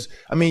start, because,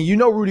 I mean,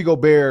 Rudy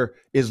Gobert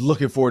is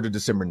looking forward to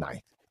December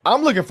 9th.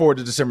 I'm looking forward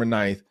to December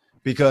 9th.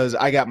 Because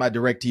I got my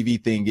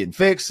DirecTV thing getting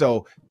fixed.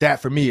 So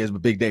that for me is a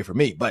big day for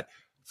me. But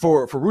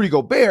for Rudy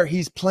Gobert,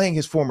 he's playing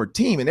his former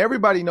team. And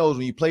everybody knows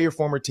when you play your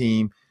former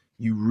team,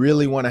 you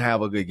really want to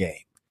have a good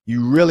game.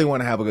 You really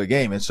want to have a good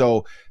game. And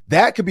so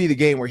that could be the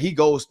game where he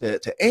goes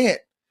to Ant.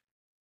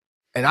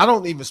 And I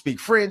don't even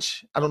speak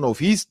French. I don't know if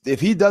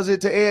he does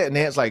it to Ant, and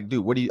Ant's like,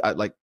 dude, what do you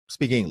like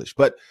speak English?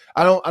 But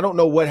I don't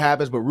know what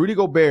happens. But Rudy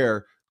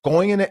Gobert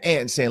going into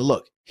Ant and saying,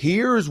 look,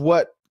 here's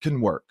what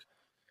can work.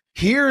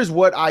 Here's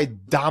what I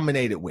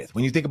dominated with.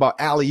 When you think about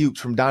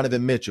alley-oops from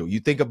Donovan Mitchell, you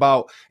think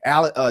about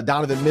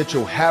Donovan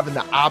Mitchell having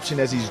the option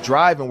as he's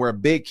driving where a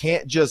big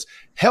can't just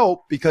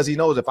help because he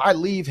knows if I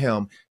leave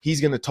him,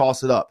 he's going to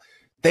toss it up.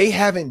 They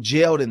haven't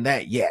gelled in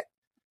that yet.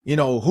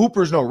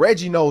 Hoopers know.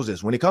 Reggie knows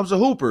this. When it comes to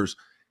hoopers,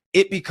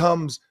 it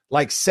becomes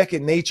like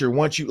second nature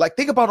once you, like,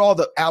 think about all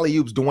the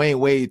alley-oops Dwayne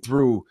Wade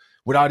threw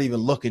without even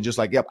looking, just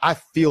like, yep, I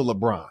feel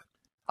LeBron.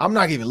 I'm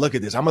not even looking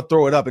at this. I'm going to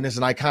throw it up, and it's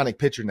an iconic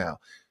picture now.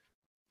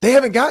 They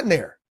haven't gotten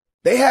there.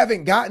 They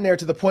haven't gotten there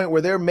to the point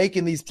where they're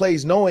making these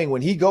plays knowing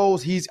when he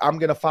goes, I'm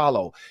going to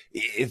follow.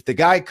 If the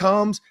guy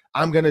comes,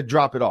 I'm going to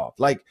drop it off.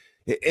 Like,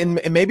 and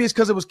maybe it's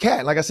because it was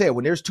Cat. Like I said,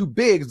 when there's two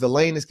bigs, the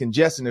lane is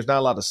congested. There's not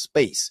a lot of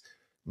space.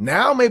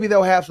 Now maybe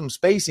they'll have some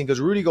spacing because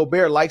Rudy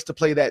Gobert likes to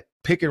play that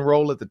pick and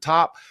roll at the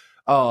top.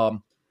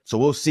 So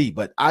we'll see.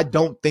 But I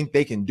don't think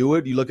they can do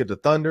it. You look at the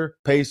Thunder,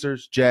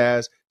 Pacers,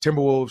 Jazz,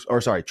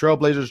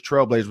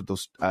 Trailblazers with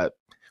those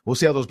we'll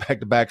see how those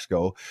back-to-backs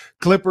go.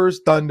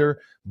 Clippers,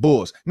 Thunder,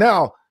 Bulls.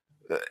 Now,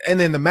 and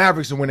then the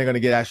Mavericks are when they're going to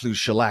get actually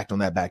shellacked on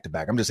that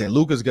back-to-back. I'm just saying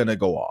Luka's going to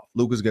go off.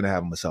 Luka's going to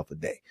have himself a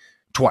day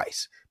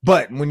twice.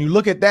 But when you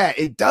look at that,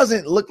 it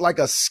doesn't look like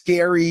a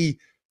scary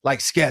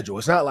schedule.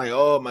 It's not like,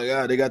 oh my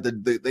God, they got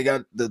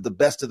the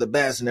best of the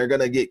best and they're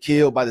going to get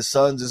killed by the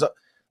Suns.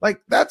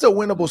 Like, that's a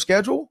winnable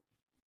schedule.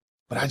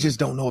 But I just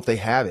don't know if they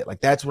have it.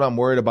 Like, that's what I'm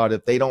worried about,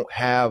 if they don't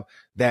have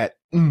that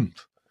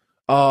oomph.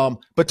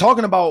 But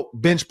talking about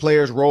bench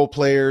players, role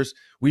players,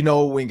 we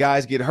know when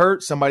guys get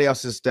hurt, somebody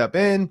else has to step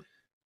in.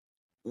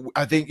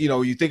 I think,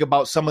 you think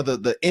about some of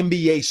the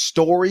NBA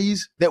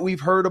stories that we've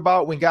heard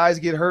about when guys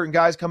get hurt and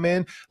guys come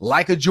in,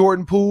 like a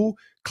Jordan Poole.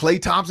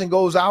 Klay Thompson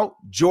goes out,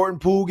 Jordan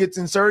Poole gets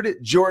inserted.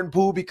 Jordan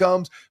Poole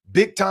becomes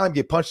big time,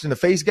 get punched in the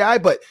face guy,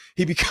 but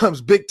he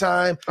becomes big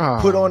time,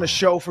 put on a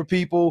show for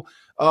people.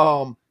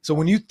 So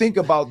when you think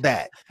about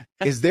that,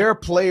 is there a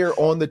player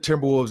on the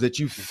Timberwolves that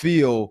you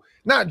feel,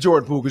 not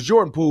Jordan Poole, because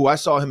Jordan Poole, I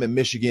saw him in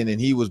Michigan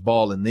and he was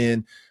balling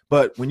then.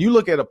 But when you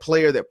look at a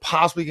player that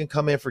possibly can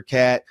come in for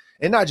Cat,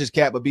 and not just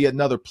Cat, but be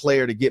another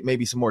player to get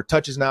maybe some more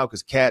touches now,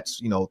 because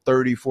Cat's,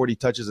 30, 40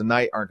 touches a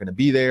night aren't going to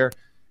be there.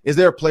 Is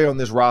there a player on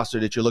this roster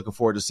that you're looking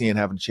forward to seeing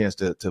having a chance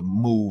to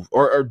move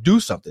or do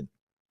something?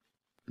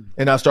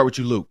 And I'll start with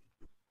you, Luke.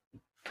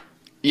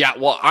 Yeah,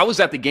 well, I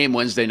was at the game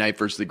Wednesday night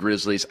versus the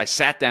Grizzlies. I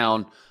sat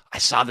down. I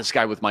saw this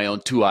guy with my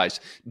own two eyes.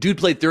 Dude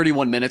played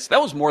 31 minutes.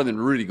 That was more than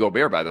Rudy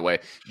Gobert, by the way.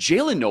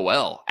 Jalen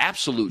Noel,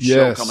 absolute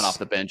show coming off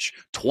the bench.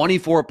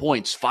 24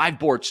 points, 5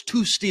 boards,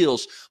 2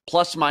 steals,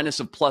 plus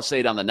minus of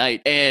 +8 on the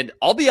night. And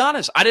I'll be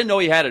honest, I didn't know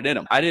he had it in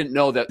him. I didn't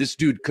know that this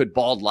dude could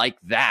ball like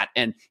that.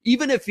 And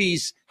even if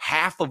he's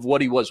half of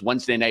what he was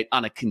Wednesday night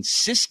on a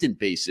consistent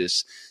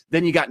basis,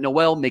 then you got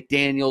Noel,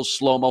 McDaniels,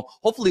 Slow-Mo.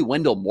 Hopefully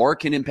Wendell Moore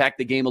can impact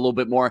the game a little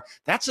bit more.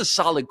 That's a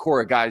solid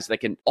core of guys that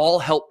can all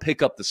help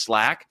pick up the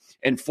slack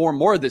and form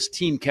more of this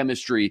team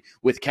chemistry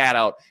with Cat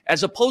out,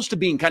 as opposed to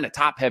being kind of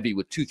top heavy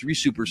with 2-3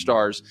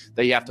 superstars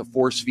that you have to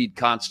force feed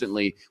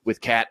constantly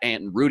with Cat,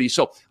 Ant, and Rudy.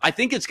 So I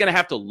think it's going to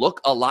have to look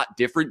a lot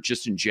different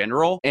just in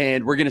general,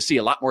 and we're going to see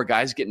a lot more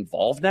guys get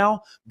involved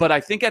now. But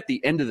I think at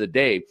the end of the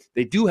day,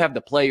 they do have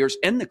the players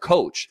and the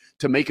coach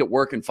to make it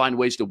work and find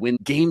ways to win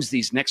games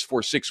these next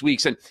 4-6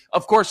 weeks. And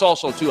of course,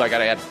 also too, I got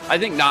to add, I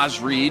think Naz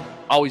Reid,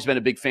 always been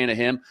a big fan of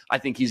him. I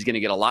think he's going to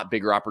get a lot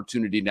bigger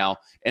opportunity now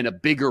and a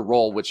bigger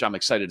role, which I'm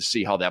excited to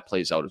see how that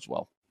plays out as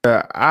well.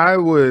 I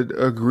would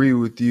agree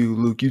with you,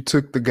 Luke. You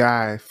took the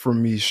guy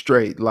from me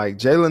straight. Like,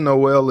 Jalen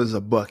Noel is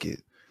a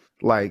bucket.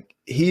 Like,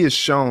 he has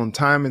shown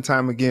time and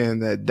time again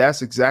that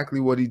that's exactly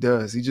what he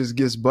does. He just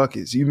gets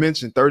buckets. You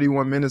mentioned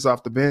 31 minutes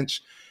off the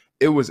bench.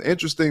 It was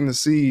interesting to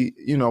see,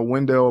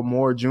 Wendell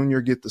Moore Jr.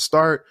 get the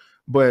start,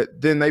 but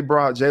then they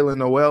brought Jalen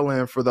Noel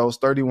in for those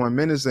 31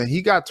 minutes, and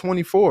he got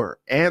 24,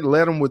 and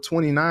led him with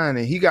 29,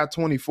 and he got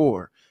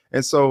 24.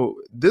 And so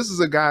this is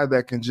a guy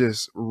that can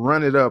just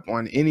run it up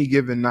on any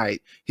given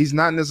night. He's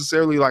not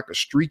necessarily like a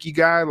streaky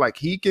guy. Like,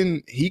 he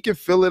can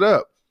fill it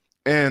up.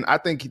 And I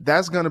think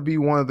that's going to be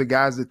one of the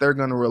guys that they're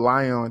going to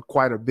rely on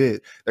quite a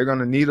bit. They're going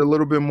to need a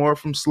little bit more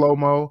from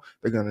Slow-Mo.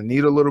 They're going to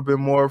need a little bit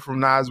more from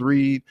Naz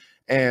Reid.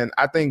 And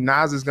I think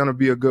Naz is going to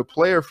be a good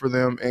player for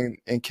them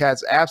in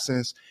Cat's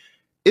absence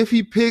if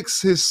he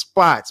picks his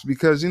spots,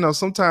 because,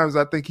 sometimes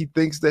I think he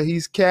thinks that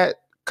he's Cat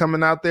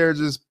coming out there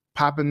just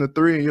popping the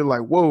three, and you're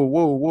like, whoa,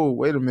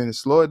 wait a minute,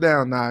 slow it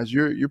down, Naz.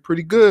 You're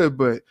pretty good,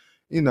 but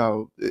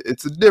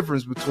it's a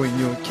difference between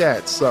you and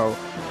Cat. So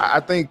I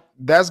think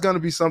that's going to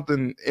be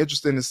something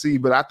interesting to see,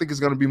 but I think it's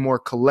going to be more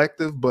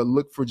collective, but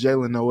look for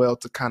Jalen Noel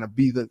to kind of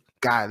be the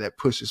guy that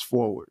pushes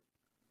forward.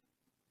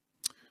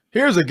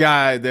 Here's a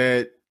guy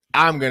that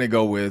I'm going to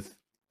go with.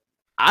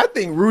 I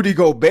think Rudy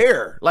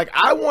Gobert. Like,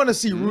 I want to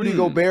see Rudy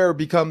Gobert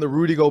become the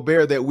Rudy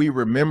Gobert that we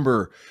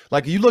remember.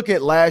 Like, you look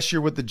at last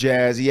year with the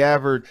Jazz, he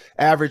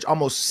averaged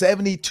almost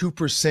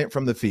 72%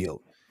 from the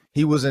field.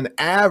 He was an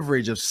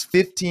average of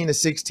 15 to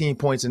 16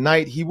 points a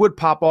night. He would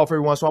pop off every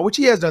once in a while, which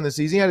he has done this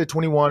season. He had a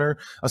 21er,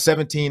 a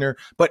 17er,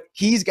 but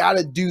he's got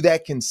to do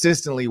that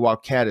consistently while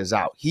Cat is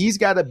out. He's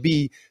got to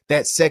be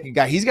that second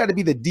guy. He's got to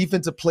be the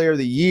defensive player of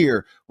the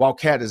year while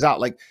Cat is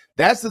out. Like,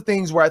 that's the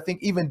things where I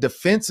think even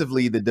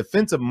defensively, the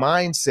defensive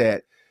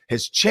mindset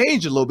has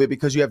changed a little bit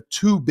because you have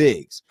two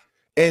bigs.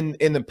 And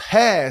in the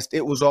past,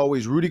 it was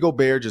always Rudy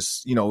Gobert.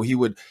 Just, he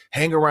would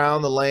hang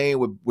around the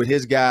lane with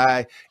his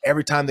guy.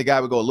 Every time the guy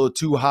would go a little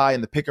too high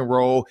in the pick and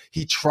roll,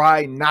 he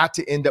tried not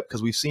to end up,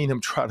 because we've seen him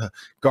try to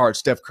guard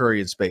Steph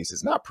Curry in space.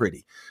 It's not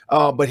pretty.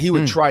 But he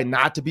would try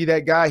not to be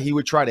that guy. He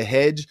would try to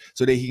hedge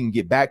so that he can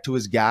get back to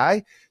his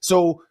guy.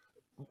 So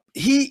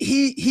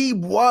he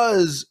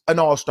was an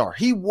all-star.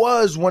 He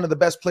was one of the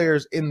best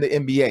players in the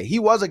NBA. He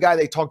was a guy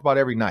they talked about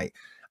every night.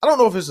 I don't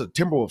know if it's a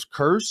Timberwolves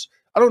curse.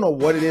 I don't know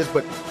what it is,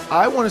 but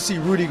I want to see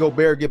Rudy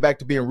Gobert get back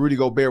to being Rudy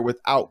Gobert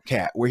without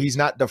Cat, where he's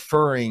not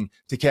deferring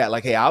to Cat.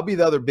 Like, hey, I'll be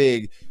the other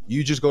big.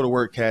 You just go to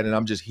work, Cat, and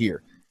I'm just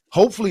here.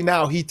 Hopefully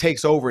now he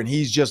takes over and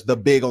he's just the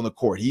big on the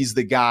court. He's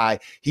the guy.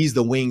 He's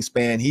the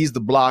wingspan. He's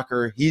the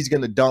blocker. He's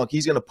going to dunk.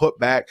 He's going to put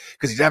back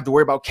because he doesn't have to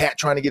worry about Cat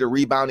trying to get a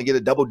rebound and get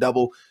a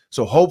double-double.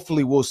 So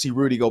hopefully we'll see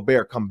Rudy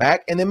Gobert come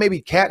back. And then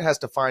maybe Cat has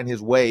to find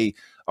his way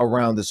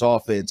around this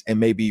offense and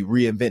maybe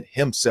reinvent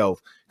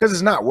himself, because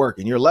it's not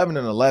working. You're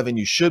 11-11.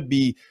 You should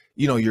be,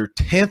 you're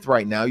 10th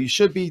right now. You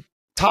should be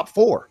top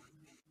 4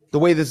 the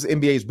way this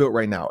NBA is built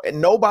right now.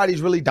 And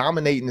nobody's really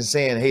dominating and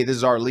saying, hey, this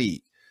is our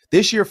league.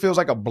 This year feels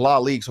like a blah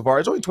league so far.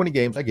 It's only 20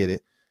 games. I get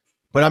it.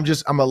 But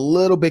I'm a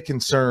little bit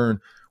concerned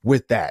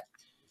with that.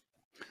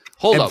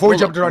 Hold up. Before we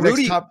jump to our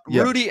next top.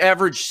 Rudy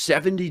averaged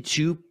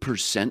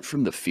 72%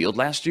 from the field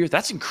last year.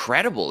 That's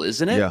incredible,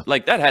 isn't it? Yeah.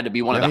 Like, that had to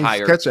be one of the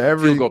higher.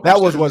 That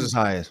was his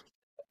highest.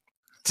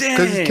 Dang.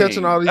 Because he's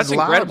catching all these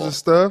lobs and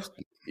stuff.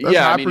 That's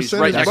high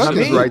percentage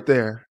buckets right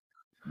there.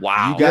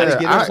 Wow. You got to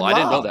get I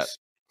didn't know that.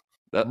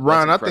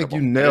 Ron, I think you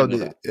nailed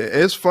it.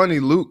 It's funny.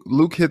 Luke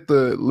hit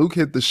the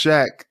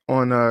Shaq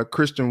on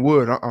Christian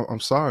Wood. I'm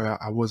sorry,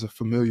 I wasn't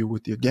familiar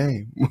with your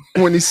game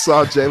when he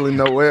saw Jalen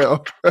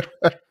Noel.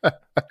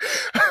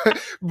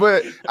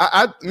 But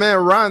man,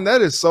 Ron,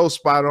 that is so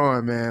spot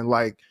on, man.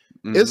 Like,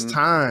 it's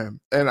time,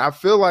 and I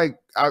feel like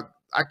I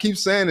keep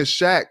saying it's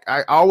Shaq.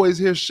 I always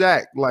hear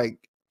Shaq. Like,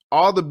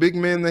 all the big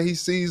men that he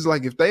sees,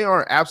 like, if they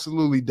aren't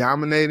absolutely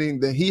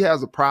dominating, then he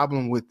has a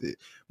problem with it.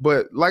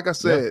 But like I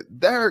said,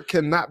 there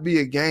cannot be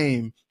a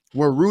game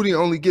where Rudy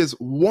only gets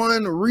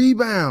 1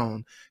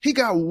 rebound. He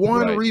got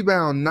 1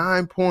 rebound,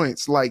 9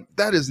 points. Like,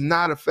 that is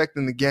not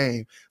affecting the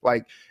game.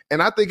 Like,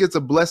 and I think it's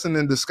a blessing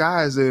in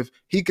disguise if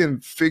he can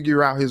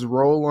figure out his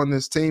role on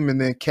this team, and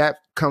then Cat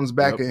comes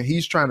back and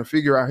he's trying to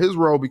figure out his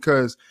role,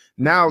 because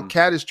now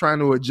Cat is trying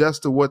to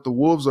adjust to what the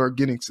Wolves are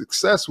getting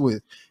success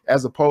with,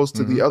 as opposed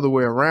to the other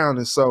way around.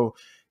 And so,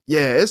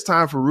 yeah, it's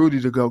time for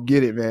Rudy to go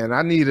get it, man.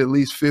 I need at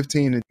least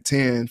 15 and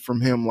 10 from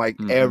him, like,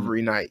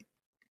 every night.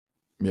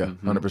 Yeah,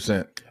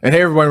 100%. And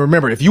hey, everyone,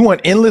 remember, if you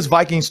want endless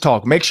Vikings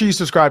talk, make sure you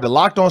subscribe to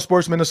Locked On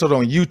Sports Minnesota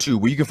on YouTube,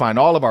 where you can find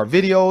all of our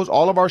videos,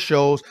 all of our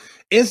shows,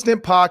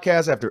 instant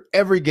podcasts after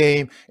every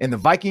game, and the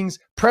Vikings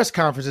press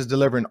conferences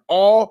delivering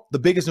all the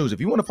biggest news. If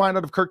you want to find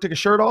out if Kirk took a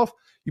shirt off,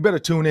 you better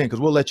tune in,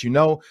 because we'll let you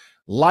know.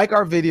 Like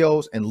our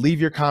videos and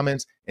leave your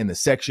comments in the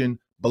section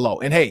below.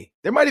 And hey,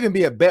 there might even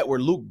be a bet where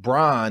Luke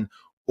Braun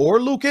or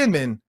Luke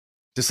Inman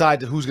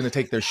decide who's going to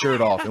take their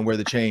shirt off and wear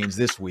the chains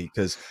this week,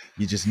 because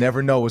you just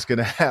never know what's going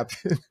to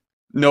happen.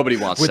 Nobody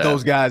wants with that.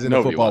 Those guys in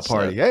the football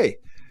party. Hey,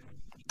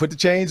 put the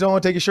chains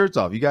on, take your shirts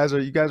off. You guys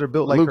are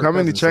built like Luke. Kirk How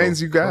many Cousins, chains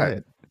so you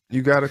got?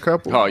 You got a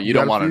couple? Oh, you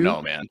don't want to few?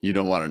 know, man. You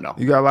don't want to know.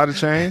 You got a lot of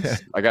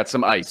chains? I got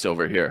some ice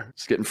over here.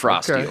 It's getting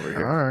frosty over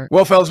here. All right.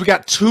 Well, fellas, we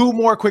got 2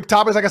 more quick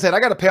topics. Like I said, I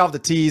got to pay off the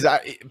tease.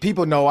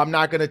 People know I'm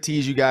not going to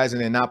tease you guys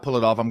and then not pull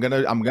it off. I'm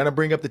gonna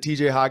bring up the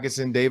TJ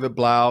Hawkinson, David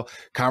Blau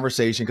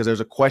conversation because there's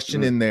a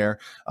question in there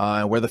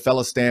where the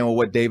fellas stand with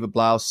what David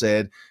Blau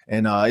said,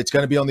 and it's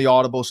going to be on the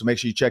Audible, so make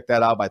sure you check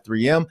that out by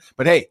 3M.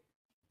 But hey,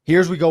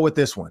 here's we go with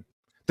this one.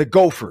 The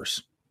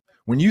Gophers.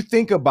 When you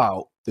think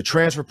about the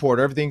transfer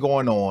portal, everything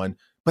going on,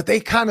 but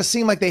they kind of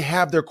seem like they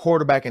have their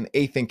quarterback in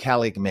Ethan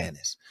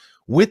Kaliakmanis.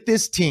 With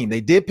this team,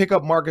 they did pick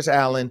up Marcus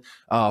Allen,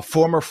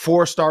 former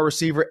 4-star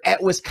receiver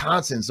at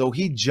Wisconsin. So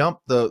he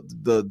jumped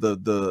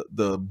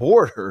the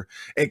border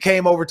and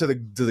came over to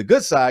the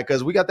good side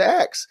because we got the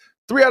Axe.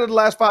 3 out of the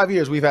last 5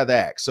 years, we've had the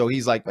Axe. So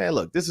he's like, man,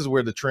 look, this is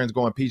where the trend's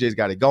going. PJ's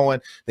got it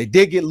going. They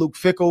did get Luke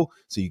Fickell,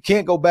 so you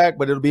can't go back,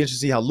 but it'll be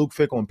interesting to see how Luke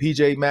Fickell and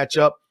PJ match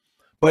up.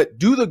 But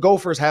do the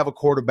Gophers have a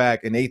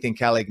quarterback in Ethan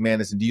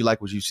Kaliakmanis, and do you like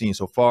what you've seen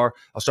so far?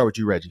 I'll start with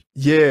you, Reggie.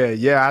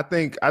 Yeah. I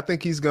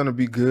think he's gonna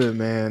be good,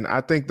 man.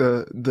 I think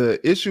the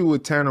issue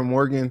with Tanner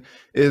Morgan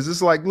is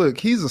it's like, look,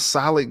 he's a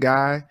solid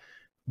guy,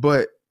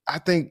 but I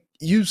think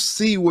you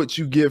see what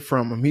you get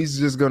from him. He's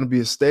just gonna be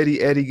a steady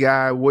Eddie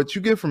guy. What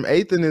you get from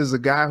Ethan is a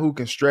guy who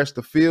can stretch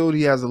the field.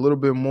 He has a little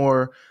bit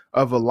more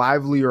of a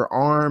livelier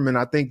arm, and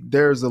I think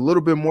there's a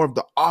little bit more of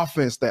the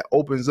offense that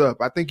opens up.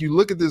 I think you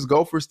look at this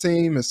Gophers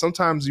team, and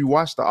sometimes you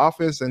watch the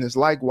offense, and it's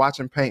like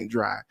watching paint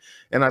dry.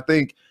 And I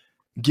think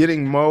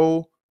getting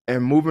Mo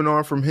and moving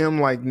on from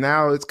him, like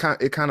now it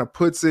kind of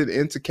puts it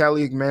into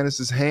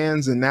Kaliakmanis'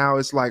 hands, and now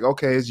it's like,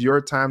 okay, it's your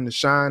time to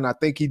shine. I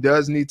think he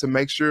does need to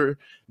make sure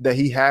that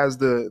he has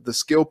the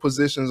skill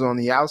positions on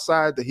the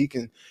outside that he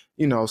can,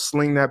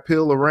 sling that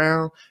pill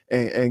around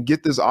and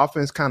get this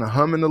offense kind of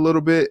humming a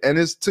little bit. And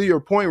it's to your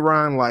point,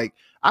 Ryan, like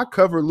I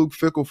covered Luke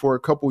Fickell for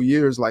a couple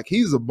years. Like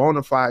he's a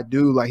bona fide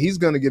dude. Like he's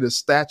going to get a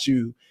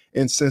statue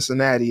in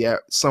Cincinnati at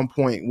some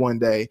point one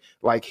day.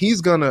 Like he's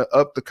going to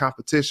up the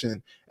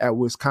competition at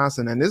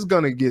Wisconsin, and it's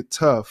going to get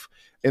tough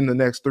in the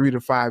next 3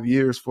 to 5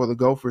 years for the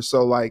Gophers.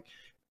 So like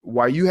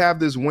while you have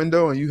this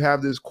window and you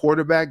have this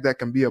quarterback that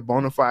can be a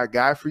bona fide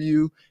guy for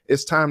you,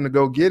 it's time to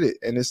go get it,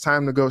 and it's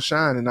time to go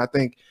shine. And I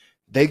think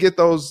they get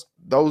those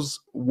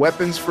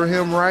weapons for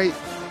him right,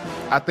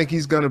 I think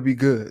he's going to be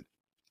good.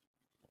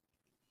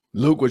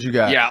 Luke, what you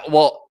got?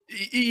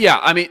 Yeah,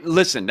 I mean,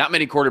 listen, not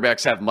many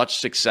quarterbacks have much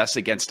success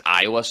against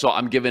Iowa, so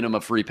I'm giving him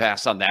a free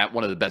pass on that,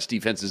 one of the best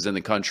defenses in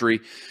the country.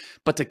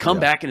 But to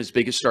come back in his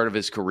biggest start of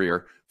his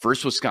career,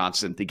 first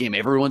Wisconsin, the game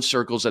everyone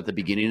circles at the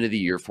beginning of the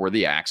year for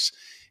the Axe,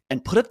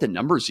 and put up the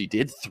numbers he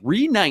did,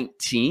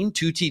 319,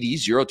 2 TDs,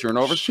 0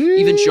 turnovers,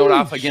 even showed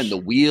off, again, the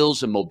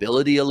wheels and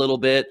mobility a little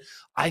bit.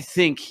 I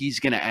think he's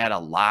going to add a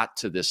lot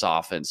to this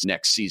offense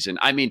next season.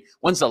 I mean,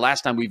 when's the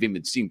last time we've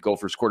even seen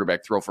Gophers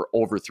quarterback throw for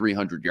over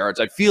 300 yards?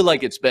 I feel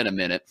like it's been a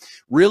minute.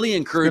 Really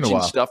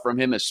encouraging stuff from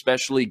him,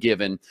 especially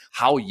given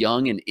how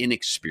young and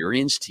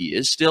inexperienced he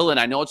is still. And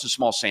I know it's a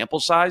small sample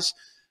size,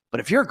 but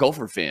if you're a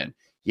Gopher fan,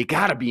 you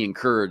got to be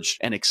encouraged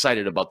and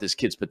excited about this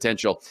kid's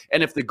potential.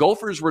 And if the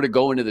Gophers were to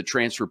go into the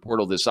transfer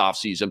portal this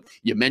offseason,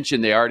 you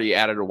mentioned they already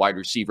added a wide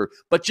receiver,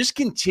 but just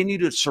continue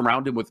to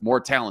surround him with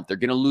more talent. They're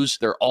going to lose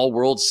their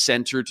all-world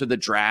center to the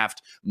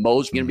draft.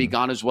 Mo's going to be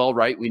gone as well,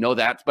 right? We know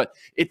that. But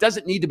it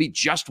doesn't need to be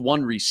just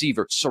one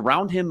receiver.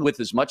 Surround him with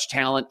as much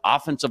talent,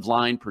 offensive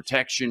line,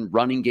 protection,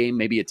 running game,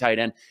 maybe a tight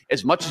end,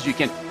 as much as you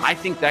can. I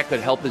think that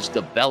could help his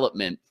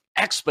development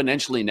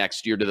exponentially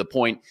next year to the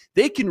point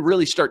they can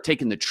really start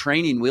taking the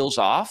training wheels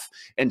off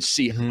and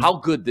see how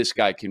good this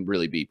guy can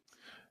really be.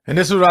 And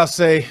this is what I'll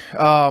say.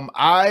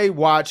 I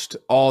watched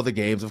all the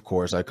games, of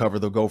course. I cover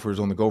the Gophers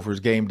on the Gophers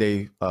game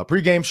day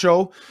pregame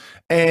show,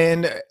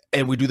 and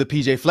we do the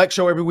PJ Fleck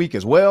show every week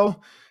as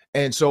well.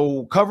 And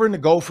so covering the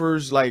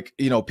Gophers, like,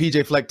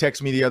 PJ Fleck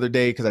texted me the other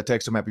day because I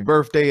texted him happy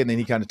birthday, and then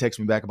he kind of texted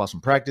me back about some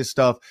practice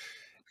stuff.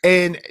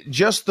 And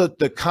just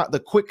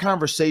the quick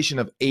conversation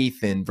of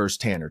Ethan versus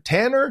Tanner.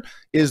 Tanner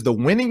is the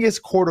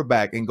winningest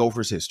quarterback in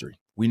Gophers history.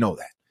 We know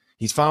that.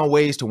 He's found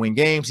ways to win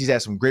games. He's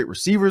had some great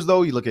receivers,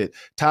 though. You look at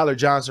Tyler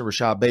Johnson,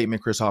 Rashad Bateman,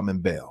 Chris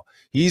Hartman-Bell.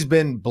 He's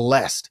been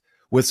blessed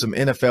with some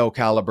NFL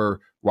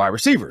caliber wide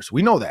receivers.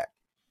 We know that.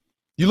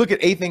 You look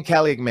at Ethan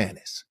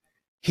Kaliakmanis.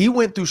 He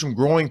went through some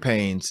growing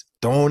pains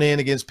thrown in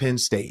against Penn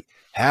State,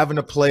 having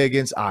to play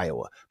against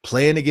Iowa,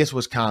 playing against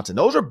Wisconsin.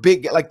 Those are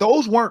big, like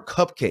those weren't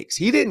cupcakes.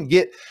 He didn't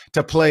get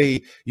to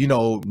play,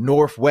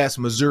 Northwest,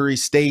 Missouri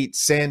State,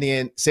 San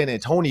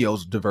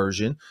Antonio's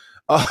diversion.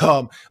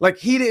 Like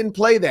he didn't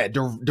play that,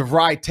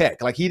 DeVry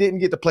Tech. Like he didn't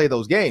get to play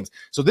those games.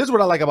 So this is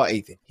what I like about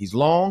Ethan. He's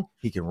long,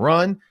 he can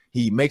run,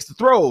 he makes the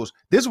throws.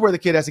 This is where the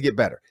kid has to get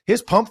better.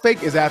 His pump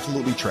fake is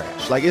absolutely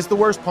trash. Like it's the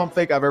worst pump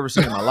fake I've ever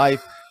seen in my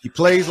life. He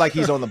plays like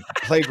he's on the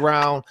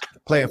playground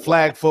playing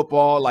flag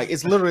football. Like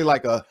it's literally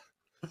like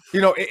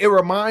it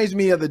reminds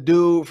me of the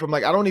dude from I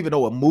don't even know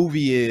what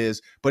movie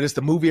is, but it's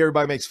the movie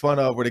everybody makes fun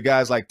of where the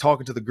guy's like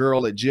talking to the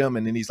girl at gym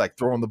and then he's like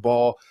throwing the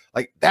ball.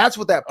 Like that's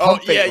what that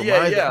pump fake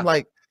reminds me. I'm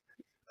like,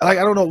 Like,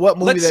 I don't know what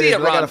movie Let's that see is.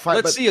 it, Ron.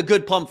 Let's see a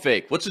good pump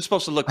fake. What's it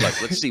supposed to look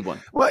like? Let's see one.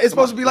 Well, it's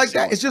supposed to be like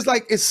that. It's just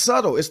like, it's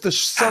subtle. It's the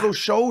subtle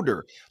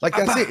shoulder. Like,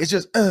 that's it. It's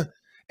just, and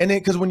then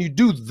because when you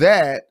do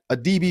that, a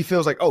DB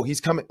feels like, oh, he's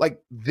coming.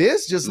 Like,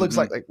 this just looks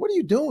like, what are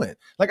you doing?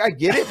 Like, I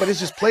get it, but it's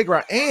just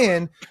playground.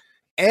 And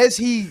as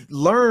he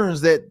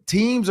learns that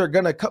teams are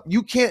going to come,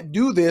 you can't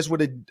do this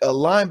with a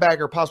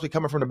linebacker possibly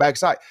coming from the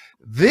backside.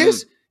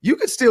 This, you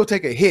could still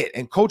take a hit,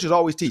 and coaches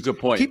always teach. Good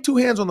point. Keep 2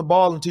 hands on the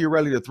ball until you're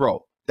ready to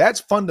throw.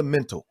 That's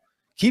fundamental.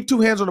 Keep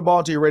 2 hands on the ball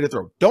until you're ready to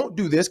throw. Don't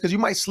do this because you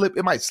might slip.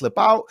 It might slip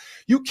out.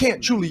 You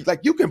can't truly,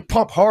 like, you can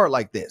pump hard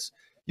like this.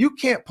 You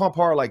can't pump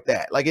hard like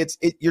that. Like,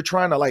 you're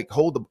trying to like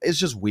hold the, it's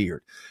just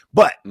weird.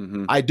 But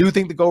I do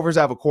think the Gophers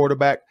have a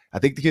quarterback. I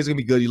think the kid's gonna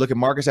be good. You look at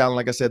Marcus Allen,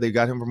 like I said, they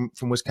got him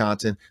from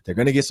Wisconsin. They're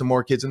gonna get some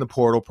more kids in the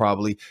portal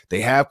probably.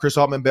 They have Chris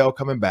Altman-Bell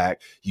coming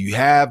back. You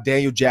have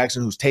Daniel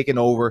Jackson who's taking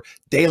over.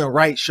 Dalen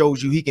Wright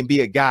shows you he can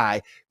be a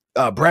guy.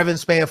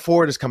 Brevin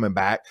Spanford is coming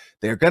back.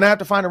 They're going to have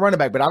to find a running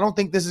back, but I don't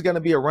think this is going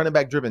to be a running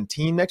back driven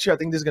team next year. I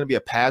think this is going to be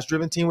a pass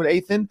driven team with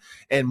Athan,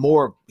 and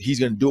more he's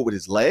going to do it with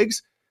his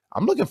legs.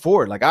 I'm looking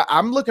forward. Like,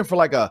 I'm looking for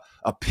like a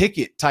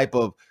Pickett type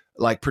of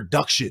like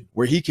production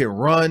where he can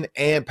run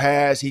and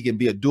pass. He can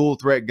be a dual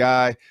threat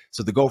guy.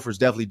 So the Gophers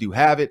definitely do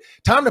have it.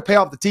 Time to pay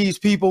off the T's,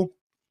 people.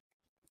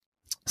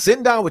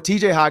 Sitting down with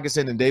TJ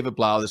Hockenson and David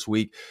Blau this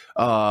week,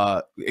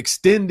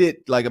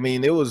 extended, like,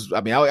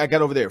 I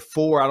got over there at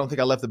 4. I don't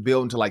think I left the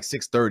building until like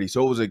 6:30.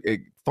 So it was a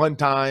fun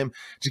time.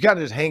 Just got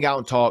to just hang out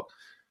and talk.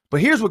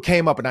 But here's what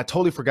came up, and I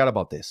totally forgot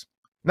about this.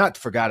 Not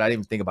forgot, I didn't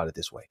even think about it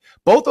this way.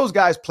 Both those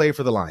guys play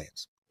for the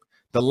Lions.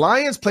 The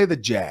Lions play the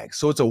Jags,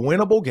 so it's a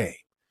winnable game.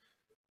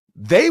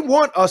 They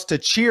want us to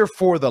cheer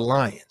for the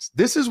Lions.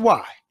 This is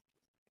why.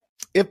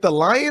 If the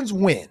Lions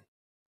win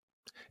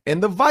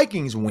and the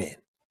Vikings win,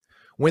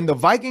 when the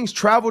Vikings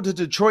travel to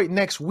Detroit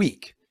next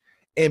week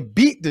and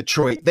beat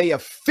Detroit, they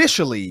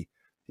officially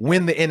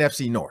win the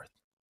NFC North.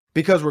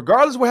 Because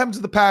regardless of what happens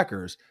to the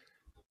Packers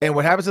and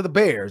what happens to the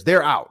Bears,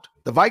 they're out.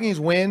 The Vikings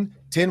win,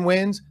 10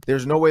 wins.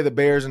 There's no way the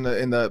Bears and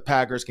the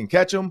Packers can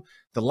catch them.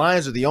 The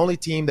Lions are the only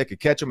team that could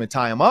catch them and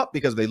tie them up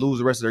because they lose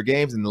the rest of their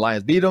games and the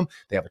Lions beat them.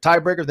 They have a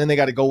tiebreaker. Then they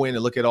got to go in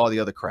and look at all the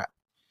other crap.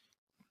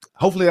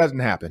 Hopefully that doesn't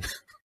happen.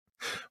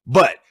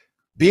 But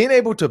being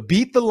able to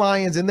beat the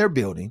Lions in their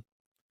building,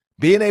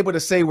 being able to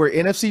say we're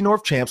NFC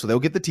North champs, so they'll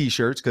get the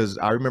T-shirts, because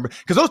I remember,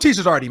 because those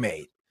T-shirts are already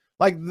made.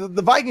 Like,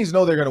 the Vikings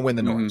know they're going to win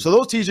the North. So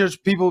those T-shirts,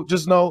 people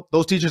just know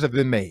those T-shirts have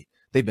been made.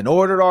 They've been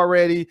ordered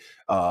already.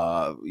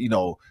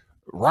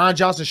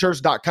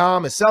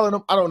 RonJohnsonShirts.com is selling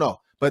them. I don't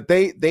know. But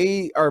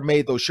they are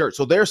made those shirts.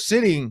 So they're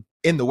sitting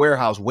in the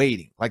warehouse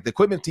waiting. Like, the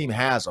equipment team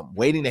has them,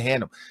 waiting to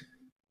hand them.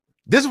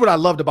 This is what I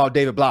loved about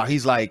David Blau.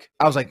 He's like,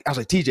 I was like,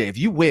 TJ, if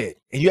you win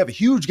and you have a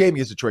huge game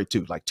against Detroit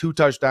too, like 2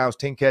 touchdowns,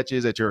 10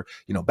 catches at your,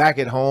 back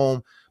at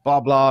home, blah,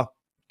 blah.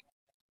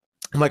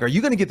 I'm like, are you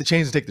going to get the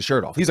chance to take the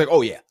shirt off? He's like,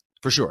 oh yeah,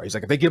 for sure. He's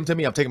like, if they give them to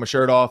me, I'm taking my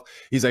shirt off.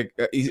 He's like,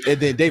 and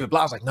then David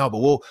Blau's like, no, but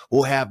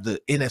we'll have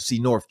the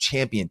NFC North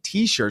champion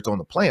T-shirts on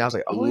the plane. I was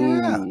like, oh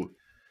yeah. Ooh.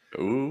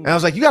 And I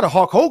was like, you got to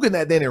Hulk Hogan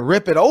that then and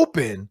rip it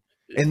open.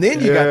 And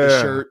then you got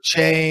the shirt,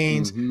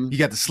 chains, you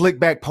got the slick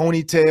back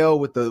ponytail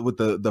with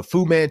the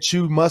Fu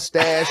Manchu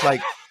mustache.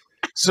 Like,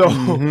 so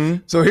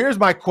here's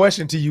my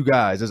question to you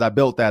guys as I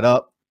built that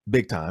up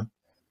big time.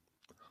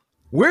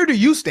 Where do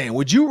you stand?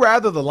 Would you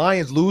rather the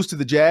Lions lose to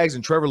the Jags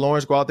and Trevor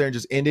Lawrence go out there and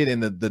just end it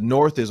and the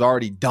North is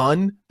already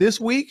done this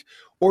week?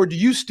 Or do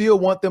you still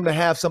want them to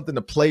have something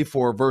to play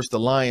for versus the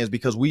Lions,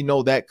 because we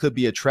know that could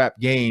be a trap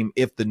game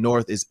if the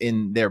North is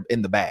in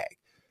the bag?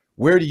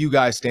 Where do you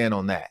guys stand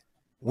on that?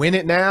 Win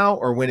it now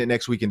or win it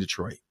next week in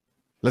Detroit?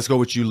 Let's go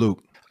with you,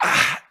 Luke.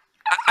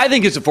 I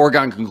think it's a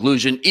foregone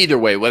conclusion either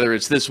way, whether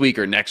it's this week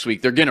or next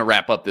week. They're going to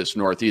wrap up this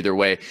North either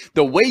way.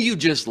 The way you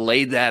just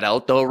laid that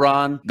out, though,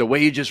 Ron, the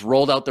way you just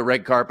rolled out the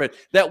red carpet,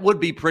 that would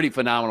be pretty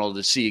phenomenal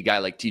to see a guy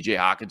like TJ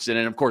Hockenson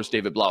and, of course,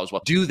 David Blau as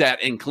well do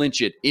that and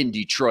clinch it in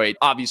Detroit.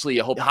 Obviously,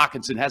 I hope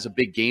Hockenson has a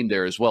big game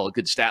there as well, a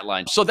good stat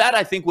line. So that,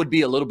 I think, would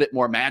be a little bit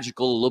more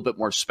magical, a little bit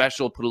more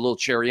special, put a little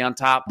cherry on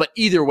top. But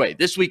either way,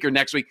 this week or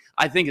next week,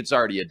 I think it's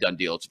already a done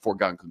deal. It's a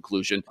foregone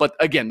conclusion. But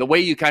again, the way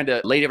you kind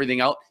of laid everything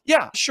out,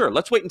 yeah, sure,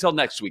 let's wait until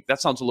next week.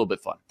 That sounds a little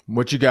bit fun.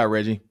 What you got,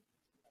 Reggie?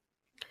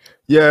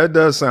 Yeah, it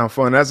does sound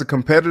fun. As a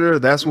competitor,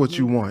 that's what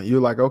you want.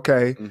 You're like,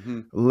 okay,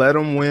 let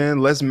them win.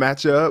 Let's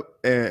match up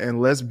and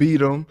let's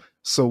beat them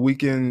so we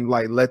can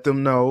like let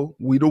them know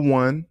we the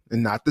one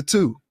and not the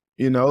two.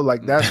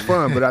 Like that's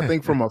fun. But I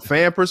think from a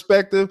fan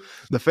perspective,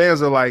 the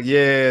fans are like,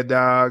 yeah,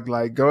 dog,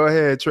 like go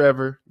ahead,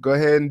 Trevor. Go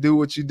ahead and do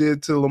what you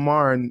did to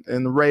Lamar and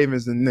the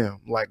Ravens and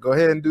them. Like go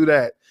ahead and do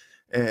that.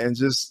 And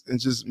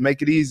just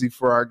make it easy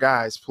for our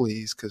guys,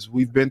 please, because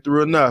we've been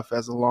through enough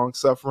as a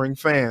long-suffering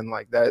fan.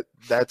 Like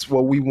that's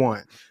what we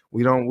want.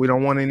 We don't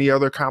want any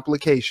other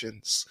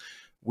complications.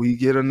 We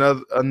get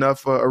enough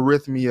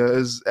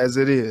arrhythmia as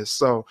it is.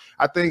 So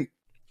I think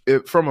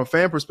from a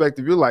fan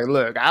perspective, you're like,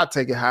 look, I'll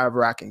take it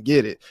however I can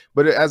get it.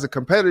 But as a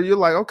competitor, you're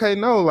like, okay,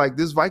 no, like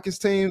this Vikings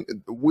team,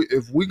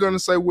 if we're gonna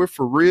say we're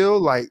for real,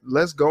 like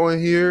let's go in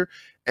here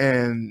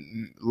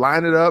and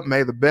line it up.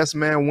 May the best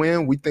man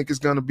win. We think it's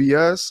going to be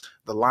us.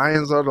 The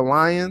Lions are the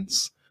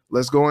Lions.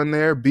 Let's go in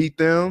there, beat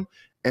them,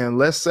 and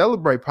let's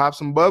celebrate. Pop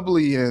some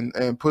bubbly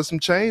and put some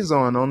chains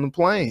on the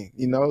plane.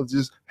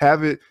 Just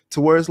have it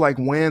to where it's like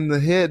weighing the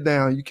head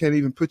down. You can't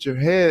even put your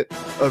head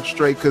up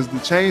straight because the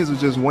chains are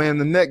just weighing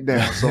the neck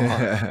down so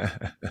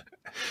hard.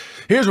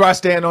 Here's where I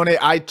stand on it.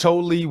 I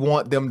totally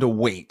want them to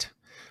wait.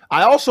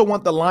 I also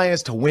want the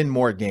Lions to win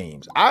more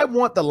games. I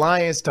want the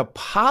Lions to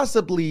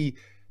possibly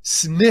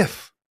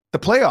sniff the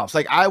playoffs.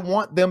 Like, I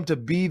want them to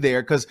be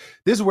there because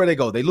this is where they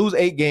go. They lose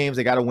 8 games.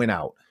 They got to win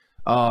out.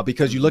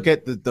 Because you look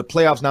at the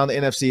playoffs now, the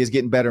NFC is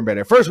getting better and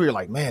better. At first, we were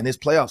like, man, this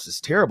playoffs is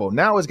terrible.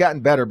 Now it's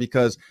gotten better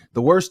because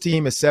the worst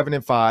team is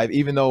 7-5.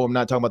 Even though I'm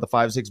not talking about the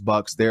 5-6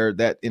 Bucks,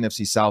 that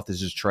NFC South is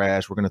just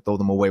trash. We're going to throw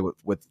them away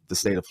with the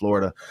state of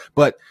Florida.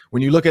 But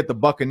when you look at the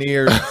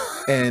Buccaneers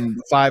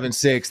and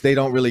 5-6, they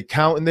don't really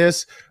count in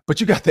this.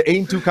 But you got the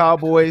 8-2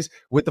 Cowboys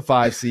with the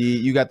 5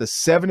 seed. You got the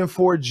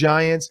 7-4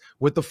 Giants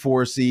with the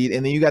 4 seed,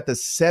 and then you got the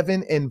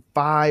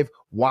 7-5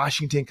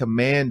 Washington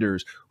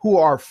Commanders, who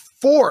are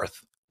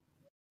fourth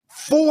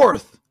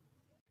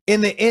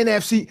in the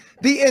NFC.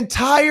 The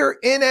entire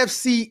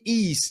NFC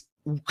East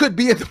could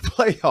be in the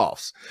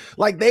playoffs.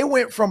 Like, they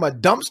went from a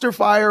dumpster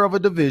fire of a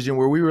division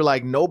where we were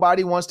like,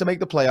 nobody wants to make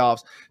the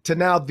playoffs, to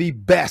now the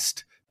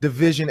best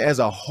division as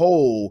a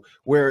whole,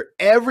 where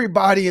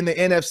everybody in the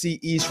NFC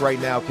East right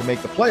now can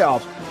make the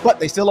playoffs, but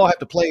they still all have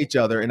to play each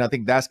other. And I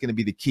think that's going to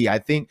be the key. I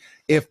think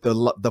if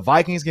the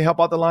Vikings can help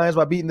out the Lions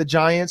by beating the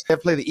Giants, they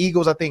play the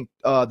Eagles. I think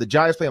the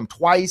Giants play them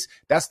twice.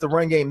 That's the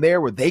run game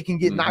there where they can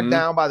get knocked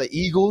down by the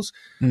Eagles.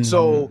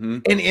 So,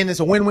 and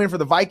it's a win-win for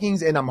the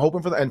Vikings. And I'm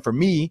hoping for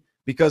me,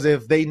 because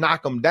if they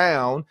knock them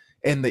down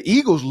and the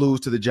Eagles lose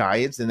to the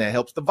Giants, then that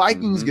helps the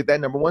Vikings get that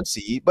number 1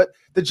 seed. But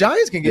the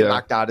Giants can get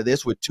knocked out of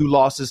this with 2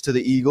 losses to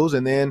the Eagles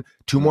and then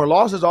 2 more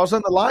losses. All of a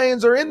sudden, the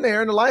Lions are in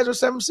there, and the Lions are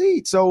 7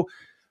 seed. So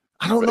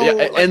I don't know.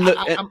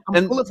 Yeah,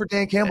 I'm pulling for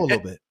Dan Campbell a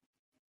little bit.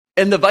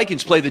 And the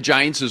Vikings play the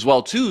Giants as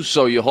well, too,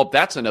 so you hope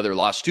that's another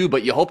loss, too.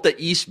 But you hope the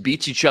East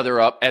beats each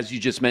other up, as you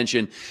just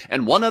mentioned.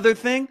 And one other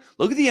thing,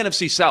 look at the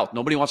NFC South.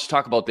 Nobody wants to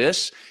talk about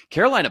this.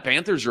 Carolina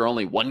Panthers are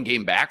only 1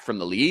 game back from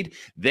the lead.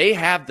 They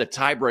have the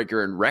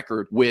tiebreaker in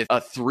record with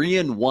a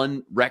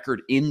 3-1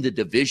 record in the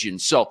division.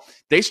 So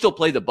they still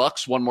play the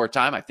Bucs one more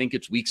time. I think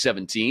it's week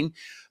 17.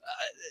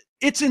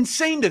 It's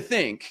insane to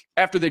think,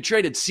 after they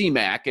traded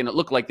C-Mac and it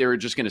looked like they were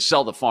just going to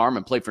sell the farm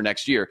and play for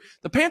next year,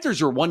 the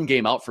Panthers are 1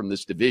 game out from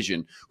this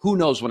division. Who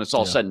knows when it's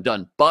all said and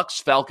done?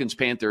 Bucks, Falcons,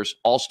 Panthers,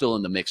 all still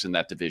in the mix in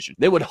that division.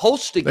 They would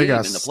host a game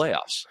in the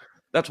playoffs.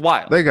 That's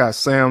wild. They got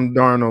Sam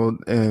Darnold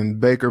and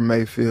Baker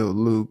Mayfield.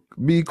 Luke,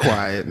 be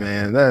quiet,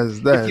 man. That's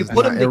if you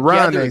put them together,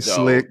 Ron ain't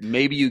slick.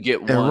 Maybe you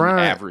get one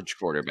average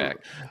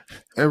quarterback.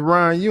 And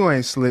Ron, you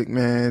ain't slick,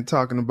 man.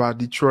 Talking about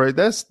Detroit,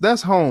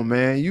 that's home,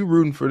 man. You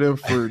rooting for them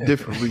for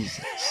different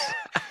reasons.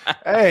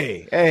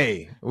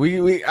 Hey,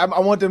 I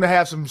want them to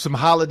have some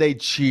holiday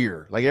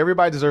cheer. Like,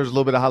 everybody deserves a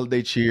little bit of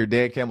holiday cheer.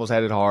 Dan Campbell's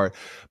had it hard,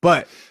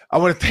 but I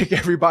want to thank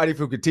everybody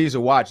who continues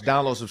to watch,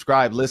 download,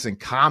 subscribe, listen,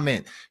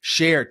 comment,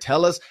 share.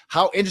 Tell us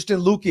how interesting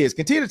Luke is.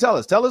 Continue to tell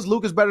us. Tell us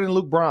Luke is better than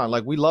Luke Braun.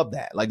 Like, we love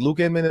that. Like,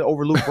 Luke Inman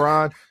over Luke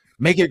Braun.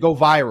 Make it go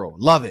viral.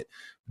 Love it.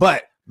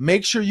 But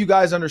make sure you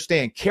guys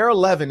understand, Care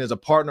 11 is a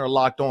partner of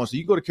Locked On. So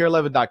you go to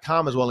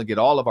care11.com as well and get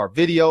all of our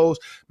videos.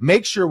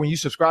 Make sure when you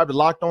subscribe to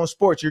Locked On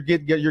Sports, you're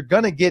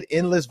going to get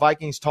endless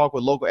Vikings talk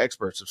with local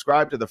experts.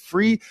 Subscribe to the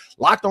free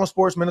Locked On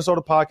Sports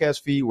Minnesota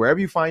podcast feed, wherever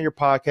you find your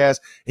podcast.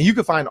 And you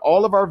can find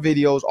all of our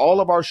videos,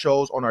 all of our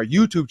shows on our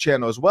YouTube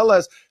channel, as well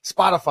as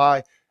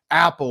Spotify,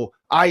 Apple,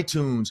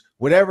 iTunes,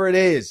 whatever it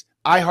is,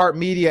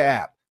 iHeartMedia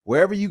app.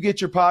 Wherever you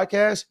get your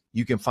podcast,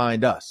 you can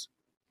find us.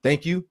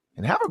 Thank you,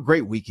 and have a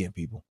great weekend,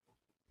 people.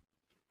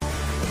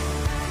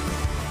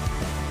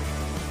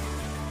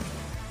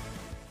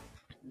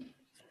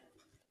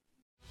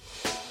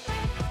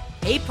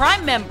 Hey,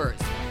 Prime members,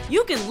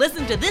 you can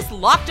listen to this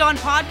Locked On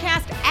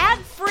podcast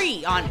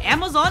ad-free on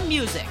Amazon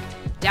Music.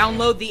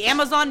 Download the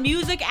Amazon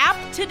Music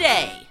app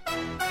today.